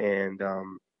fronts, and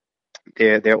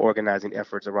their organizing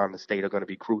efforts around the state are going to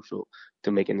be crucial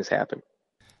to making this happen.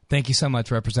 Thank you so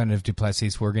much, Representative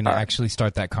Duplessis. We're going to actually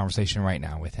start that conversation right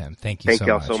now with him. Thank you so much. Thank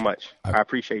y'all so much. I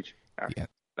appreciate you. Yeah.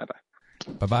 Bye-bye.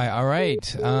 Bye-bye. All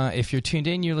right. If you're tuned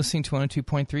in, you're listening to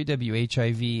 102.3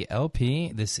 WHIV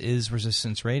LP. This is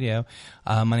Resistance Radio.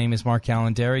 My name is Mark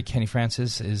Allanderi. Kenny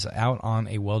Francis is out on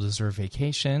a well-deserved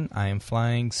vacation. I am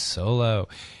flying solo.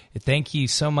 Thank you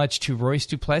so much to Royce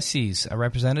Duplessis,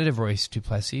 Representative Royce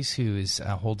Duplessis, who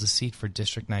holds a seat for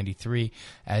District 93,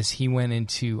 as he went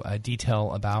into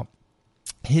detail about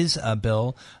his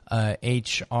bill,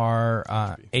 HB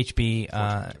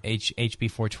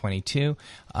 422.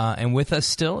 And with us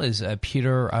still is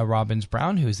Peter Robbins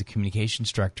Brown, who is the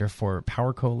Communications Director for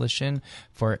Power Coalition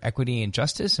for Equity and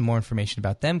Justice. And more information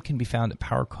about them can be found at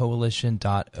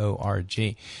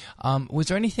powercoalition.org. Was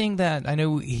there anything that, I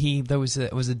know there was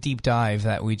a deep dive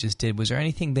that we just did. Was there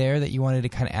anything there that you wanted to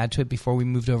kind of add to it before we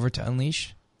moved over to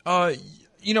Unleash? I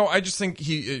just think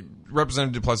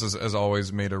Representative Duplessis has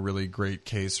always made a really great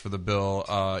case for the bill.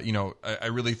 I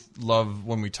really love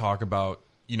when we talk about,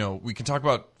 we can talk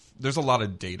about, there's a lot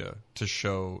of data to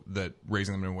show that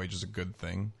raising the minimum wage is a good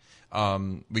thing.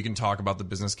 We can talk about the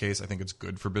business case. I think it's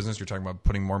good for business. You're talking about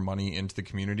putting more money into the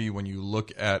community. When you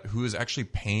look at who is actually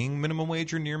paying minimum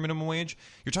wage or near minimum wage,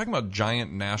 you're talking about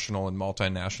giant national and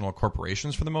multinational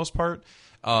corporations for the most part.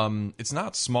 It's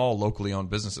not small locally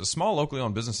owned businesses. Small locally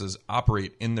owned businesses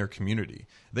operate in their community.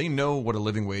 They know what a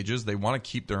living wage is. They want to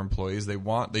keep their employees. They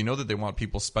know that they want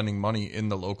people spending money in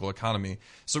the local economy.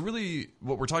 So really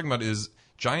what we're talking about is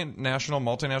giant national,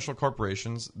 multinational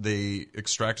corporations. They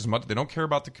extract as much. They don't care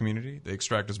about the community. They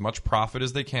extract as much profit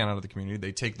as they can out of the community.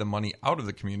 They take the money out of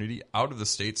the community, out of the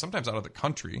state, sometimes out of the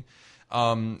country.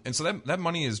 And so that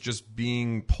money is just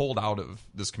being pulled out of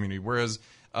this community. Whereas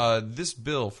this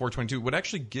bill, 422, would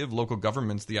actually give local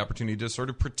governments the opportunity to sort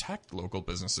of protect local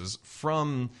businesses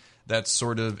from that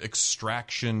sort of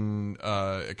extraction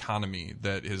economy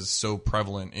that is so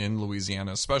prevalent in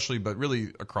Louisiana especially, but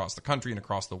really across the country and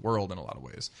across the world in a lot of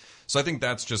ways. So I think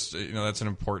that's just, that's an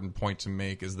important point to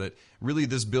make, is that really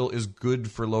this bill is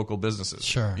good for local businesses.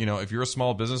 Sure. If you're a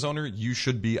small business owner, you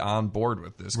should be on board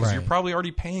with this, because you're probably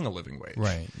already paying a living wage.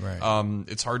 Right.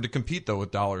 It's hard to compete, though,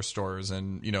 with dollar stores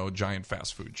and, giant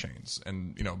fast food chains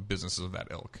and, businesses of that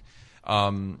ilk.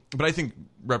 But I think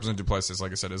Representative Duplessis,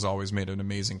 like I said, has always made an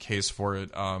amazing case for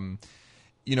it. And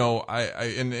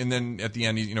then at the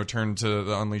end, he turned to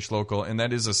the Unleash Local, and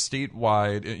that is a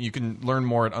statewide. You can learn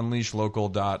more at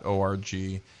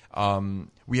unleashlocal.org.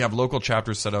 We have local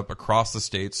chapters set up across the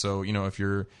state. So, if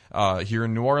you're here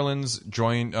in New Orleans,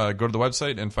 go to the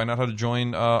website and find out how to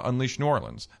join Unleash New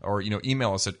Orleans, or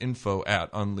email us at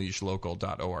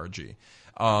info@unleashlocal.org.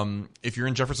 If you're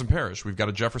in Jefferson Parish, we've got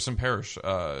a Jefferson Parish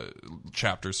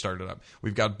chapter started up.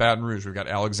 We've got Baton Rouge, we've got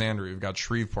Alexandria, we've got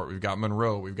Shreveport, we've got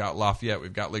Monroe, we've got Lafayette,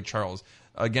 we've got Lake Charles.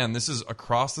 Again, this is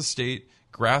across the state,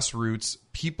 grassroots,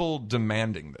 people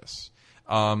demanding this.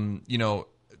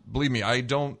 Believe me, I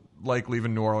don't like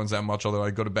leaving New Orleans that much, although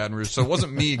I go to Baton Rouge. So it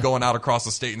wasn't me going out across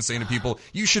the state and saying to people,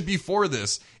 you should be for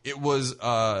this. It was,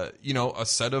 a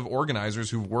set of organizers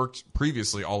who've worked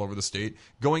previously all over the state,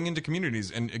 going into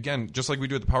communities. And again, just like we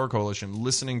do at the Power Coalition,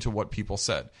 listening to what people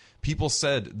said. People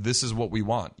said, this is what we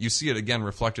want. You see it again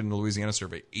reflected in the Louisiana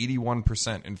survey,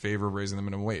 81% in favor of raising the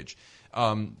minimum wage.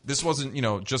 This wasn't,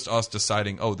 just us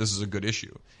deciding, oh, this is a good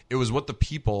issue. It was what the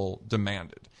people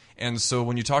demanded. And so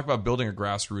when you talk about building a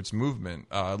grassroots movement,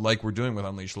 like we're doing with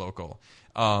Unleash Local,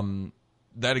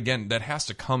 that has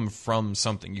to come from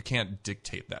something. You can't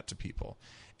dictate that to people.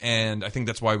 And I think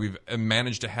that's why we've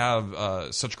managed to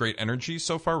have such great energy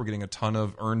so far. We're getting a ton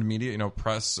of earned media,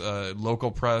 press,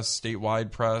 local press,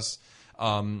 statewide press,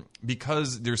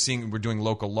 because they're seeing we're doing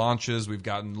local launches. We've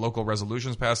gotten local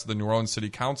resolutions passed. The New Orleans City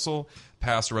Council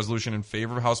passed a resolution in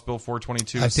favor of House Bill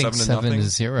 422. I think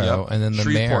 7-0, Yep. and then the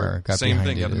mayor got same behind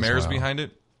thing. it. Yeah, the as mayor's well. behind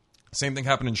it. Same thing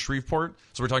happened in Shreveport.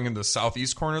 So we're talking in the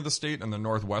southeast corner of the state and the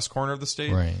northwest corner of the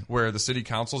state, Right. where the city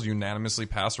councils unanimously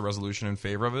passed a resolution in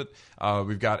favor of it.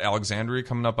 We've got Alexandria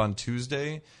coming up on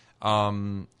Tuesday.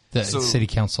 City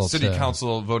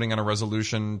council voting on a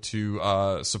resolution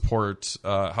to support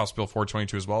House Bill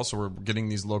 422 as well. So we're getting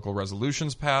these local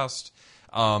resolutions passed.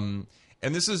 And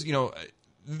this is,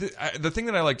 the thing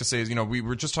that I like to say is, we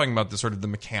were just talking about the sort of the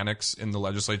mechanics in the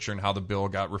legislature and how the bill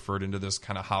got referred into this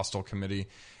kind of hostile committee.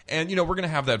 And, we're going to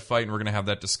have that fight and we're going to have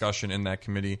that discussion in that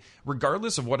committee.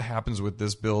 Regardless of what happens with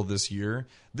this bill this year,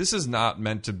 this is not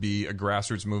meant to be a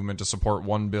grassroots movement to support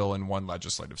one bill in one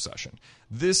legislative session.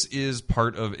 This is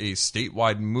part of a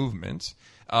statewide movement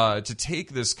to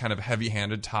take this kind of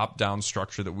heavy-handed top-down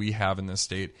structure that we have in this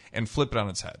state and flip it on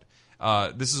its head.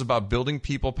 This is about building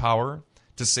people power,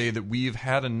 to say that we've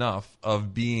had enough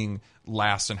of being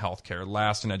last in healthcare,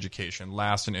 last in education,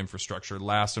 last in infrastructure,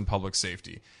 last in public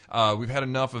safety. We've had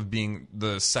enough of being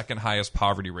the second highest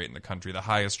poverty rate in the country, the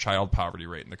highest child poverty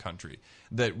rate in the country.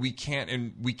 That we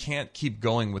can't keep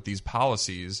going with these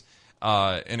policies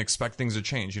and expect things to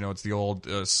change. It's the old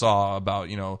saw about,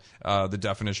 the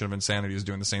definition of insanity is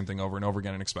doing the same thing over and over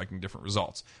again and expecting different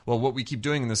results. Well, what we keep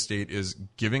doing in this state is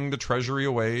giving the treasury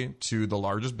away to the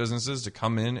largest businesses to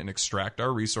come in and extract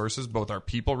our resources, both our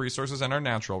people resources and our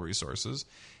natural resources,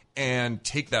 and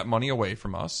take that money away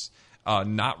from us,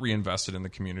 not reinvest it in the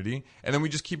community. And then we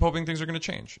just keep hoping things are going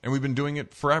to change. And we've been doing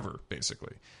it forever,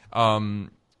 basically.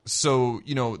 So,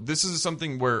 this is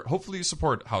something where hopefully you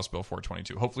support House Bill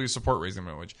 422. Hopefully you support raising the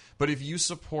minimum wage. But if you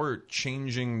support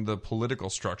changing the political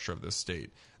structure of this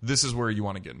state, this is where you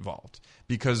want to get involved.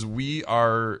 Because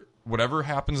whatever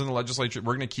happens in the legislature,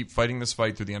 we're going to keep fighting this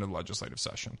fight through the end of the legislative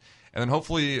session. And then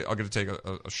hopefully I'll get to take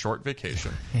a short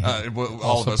vacation.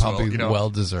 All of us probably will,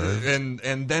 well-deserved.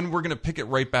 And then we're going to pick it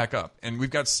right back up. And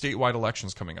we've got statewide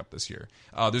elections coming up this year.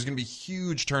 There's going to be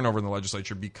huge turnover in the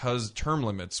legislature because term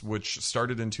limits, which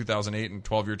started in 2008 and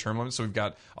 12-year term limits. So we've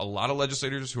got a lot of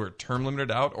legislators who are term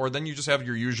limited out, or then you just have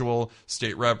your usual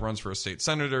state rep runs for a state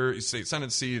senator, state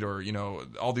senate seat, or,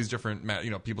 all these different,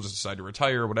 people just decide to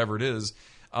retire, whatever it is.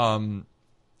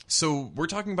 So we're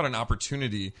talking about an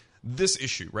opportunity. This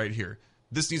issue right here,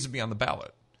 this needs to be on the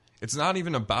ballot. It's not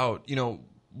even about,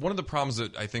 one of the problems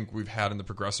that I think we've had in the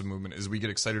progressive movement is we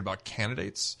get excited about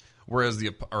candidates, whereas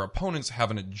our opponents have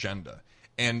an agenda.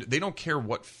 And they don't care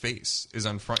what face is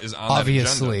on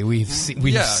Obviously, that agenda.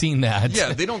 we've seen that.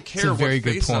 Yeah, they don't care what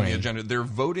face on the agenda. They're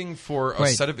voting for a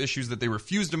Right. set of issues that they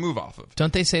refuse to move off of.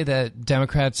 Don't they say that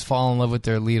Democrats fall in love with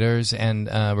their leaders and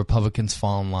Republicans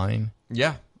fall in line?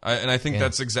 Yeah. And I think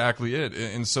that's exactly it.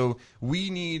 And so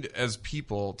we need, as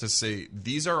people, to say,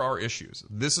 these are our issues.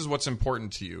 This is what's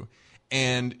important to you.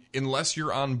 And unless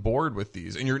you're on board with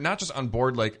these, and you're not just on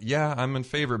board like, yeah, I'm in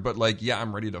favor, but like, yeah,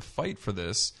 I'm ready to fight for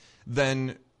this,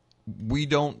 then we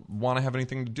don't want to have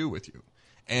anything to do with you.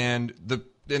 And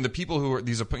the people who are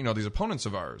these opponents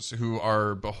of ours who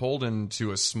are beholden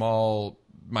to a small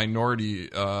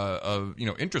minority of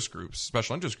interest groups,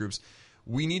 special interest groups,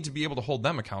 we need to be able to hold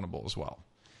them accountable as well.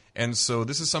 And so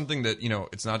this is something that,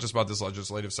 it's not just about this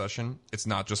legislative session. It's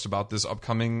not just about this the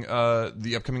upcoming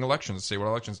elections, statewide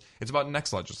elections. It's about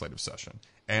next legislative session.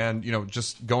 And,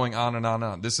 just going on and on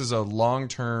and on. This is a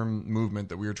long-term movement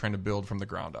that we are trying to build from the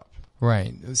ground up.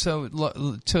 Right. So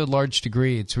to a large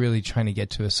degree, it's really trying to get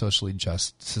to a socially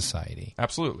just society.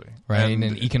 Absolutely. Right.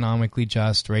 And economically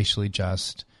just, racially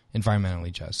just,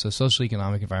 environmentally just. So social,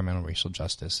 economic, environmental, racial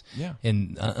justice. Yeah.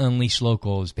 And Unleash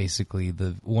Local is basically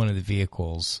one of the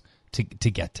vehicles to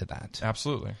get to that.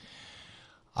 Absolutely.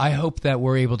 I hope that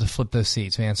we're able to flip those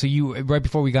seats, man. So right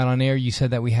before we got on air, you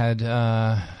said that we had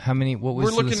how many? What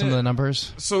was some of the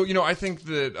numbers? So I think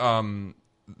that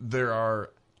there are.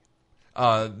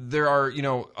 there are,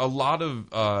 a lot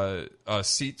of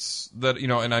seats that,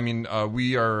 and I mean,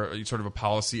 we are sort of a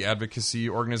policy advocacy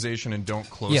organization and don't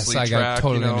closely track.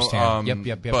 Totally understand.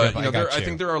 Yep. But I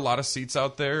think there are a lot of seats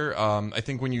out there. I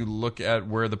think when you look at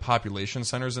where the population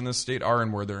centers in this state are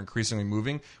and where they're increasingly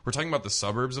moving, we're talking about the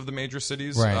suburbs of the major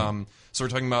cities. Right. So we're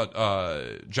talking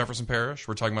about Jefferson Parish.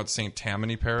 We're talking about St.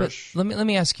 Tammany Parish. But let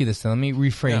me ask you this then. Let me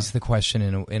rephrase the question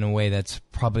in a way that's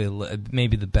probably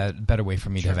maybe the better way for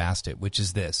me to have asked it, which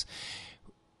is this: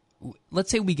 let's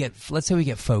say we get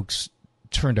folks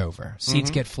turned over,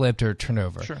 seats get flipped or turned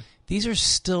over. Sure. These are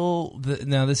still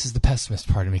now. This is the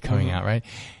pessimist part of me coming out, right?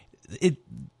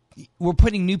 We're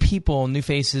putting new people, new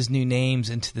faces, new names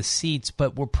into the seats,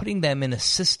 but we're putting them in a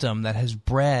system that has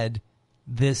bred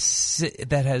this,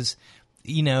 that has,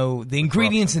 the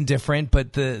ingredients are different,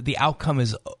 but the outcome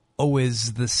is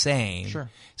always the same. Sure.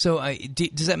 So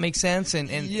does that make sense? And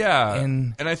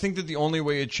I think that the only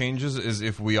way it changes is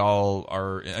if we all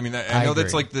are. I mean, I know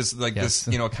that's like this, this,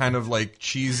 kind of like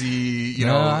cheesy,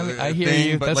 I hear thing,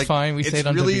 you. but That's like, fine. We say it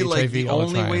on really WHIV like the all the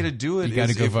only time. way to do it You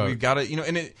gotta is go if vote. we got to,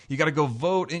 you got to go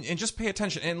vote and just pay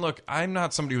attention. And look, I'm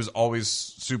not somebody who's always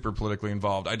super politically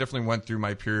involved. I definitely went through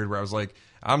my period where I was like,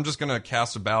 I'm just going to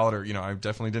cast a ballot, or, I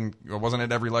wasn't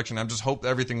at every election. I just hope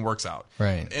everything works out.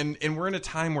 Right. And we're in a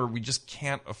time where we just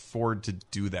can't afford to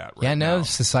do that right now. Yeah, no,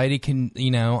 society can,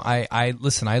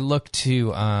 I look to,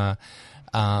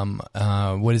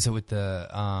 what is it with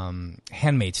the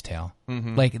Handmaid's Tale?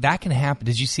 Like, that can happen.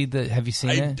 Did you see have you seen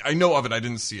it? I know of it. I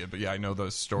didn't see it, but yeah, I know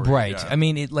those stories. Right. Yeah. I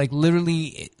mean, it like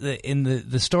literally,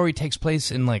 the story takes place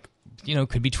in like,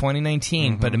 could be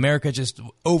 2019, but America just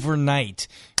overnight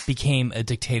became a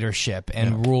dictatorship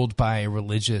and ruled by a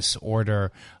religious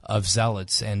order of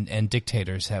zealots and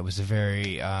dictators. That was a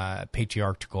very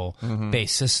patriarchal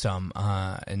based system,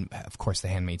 and of course, The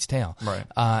Handmaid's Tale. Right.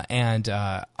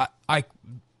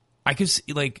 I could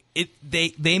see, like,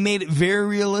 they made it very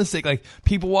realistic, like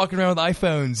people walking around with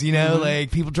iPhones, like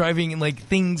people driving, like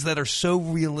things that are so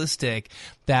realistic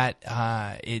that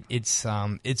it's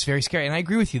very scary. And I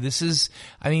agree with you. This is,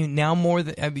 now more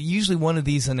than usually one of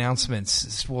these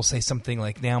announcements will say something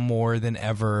like, now more than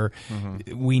ever,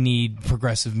 we need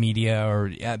progressive media,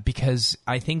 or because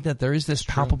I think that there is this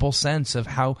palpable sense of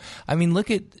how.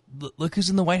 Look who's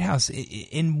in the White House.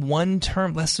 In one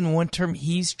term, less than one term,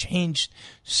 he's changed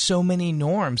so many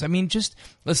norms. Just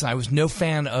listen. I was no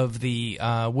fan of the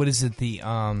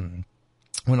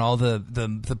when all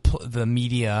the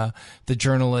media, the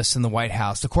journalists in the White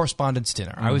House, the Correspondents'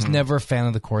 Dinner. I was never a fan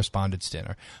of the Correspondents'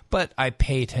 Dinner, but I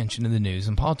pay attention to the news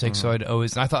and politics, so I'd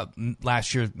always. And I thought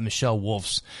last year Michelle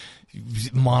Wolf's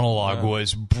monologue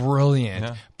was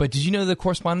brilliant. But did you know the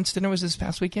Correspondents' Dinner was this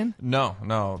past weekend? No,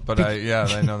 but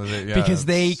I know that because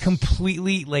they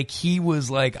completely, like, he was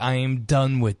like, I am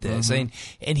done with this. And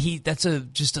that's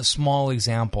just a small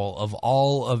example of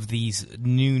all of these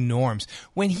new norms.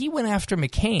 When he went after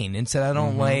McCain and said, I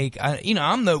don't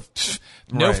I'm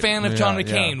no fan of John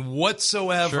McCain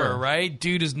whatsoever, right?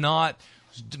 Dude is not.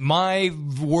 My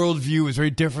worldview is very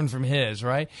different from his,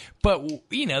 right? But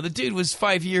the dude was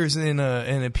 5 years in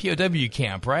a POW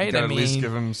camp, right? You gotta at least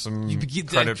give him some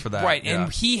credit for that, right? Yeah.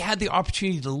 And he had the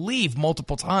opportunity to leave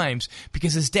multiple times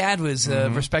because his dad was a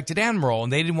respected admiral,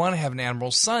 and they didn't want to have an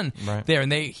admiral's son there,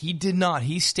 and he did not.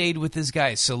 He stayed with his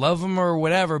guys, so love him or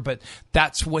whatever, but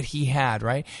that's what he had,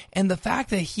 right? And the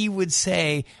fact that he would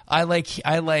say, "I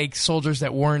like soldiers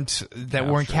that weren't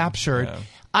captured,"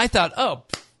 I thought, oh.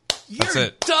 You're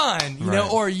done,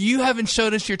 or you haven't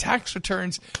showed us your tax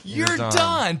returns. You're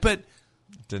done. But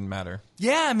didn't matter.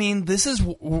 Yeah, this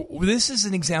is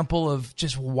an example of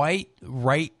just white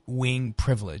right wing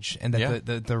privilege, and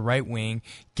that the right wing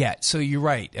get. So you're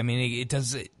right. It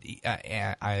does.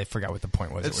 I forgot what the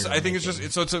point was. I think it's just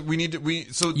we need to we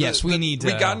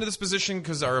got into this position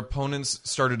because our opponents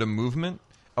started a movement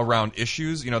around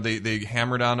issues. They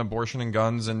hammered on abortion and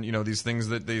guns and these things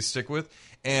that they stick with.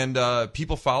 And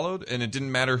people followed, and it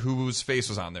didn't matter whose face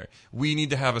was on there. We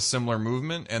need to have a similar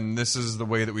movement, and this is the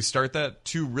way that we start that.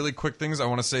 Two really quick things I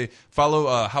want to say.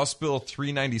 Follow House Bill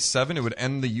 397. It would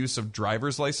end the use of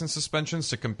driver's license suspensions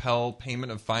to compel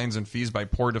payment of fines and fees by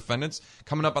poor defendants.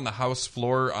 Coming up on the House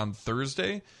floor on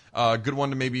Thursday. Good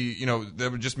one to maybe,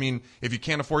 that would just mean if you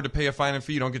can't afford to pay a fine and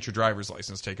fee, you don't get your driver's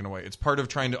license taken away. It's part of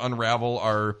trying to unravel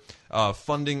our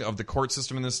funding of the court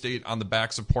system in this state on the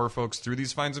backs of poor folks through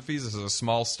these fines and fees. This is a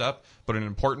small step, but an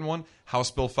important one.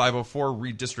 House Bill 504,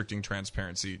 redistricting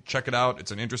transparency. Check it out.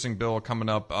 It's an interesting bill coming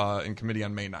up in committee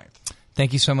on May 9th.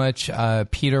 Thank you so much,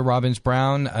 Peter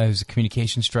Robbins-Brown, who's the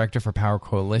Communications Director for Power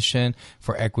Coalition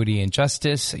for Equity and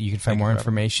Justice. You can find more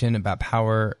information about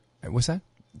Power. What's that?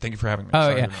 Thank you for having me. Oh,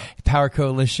 Sorry yeah. to interrupt.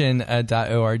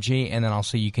 PowerCoalition.org. And then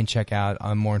also you can check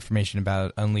out more information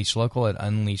about Unleash Local at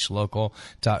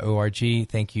unleashlocal.org.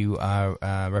 Thank you,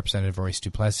 Representative Royce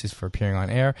Duplessis, for appearing on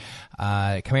air.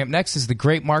 Coming up next is the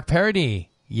great Mark Parody.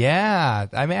 Yeah,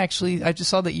 I just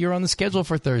saw that you're on the schedule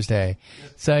for Thursday,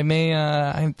 so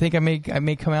I think I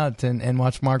may come out and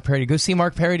watch Mark Parody. Go see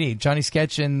Mark Parody. Johnny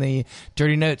Sketch and the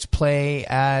Dirty Notes play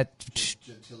at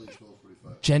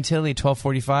Gentilly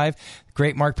 12:45.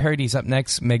 Great Mark Parody's up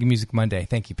next. Mega Music Monday.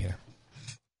 Thank you, Peter.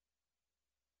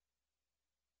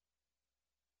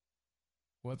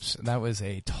 Whoops, that was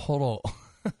a total.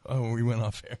 Oh, we went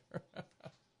off air.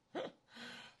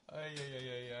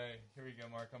 Here we go,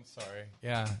 Mark. I'm sorry.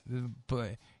 Yeah,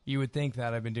 but you would think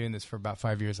that I've been doing this for about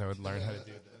 5 years. I would learn how to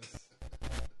do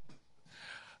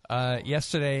this.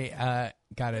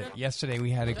 Yesterday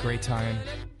we had a great time.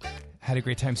 Had a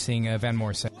great time seeing Van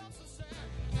Morrison.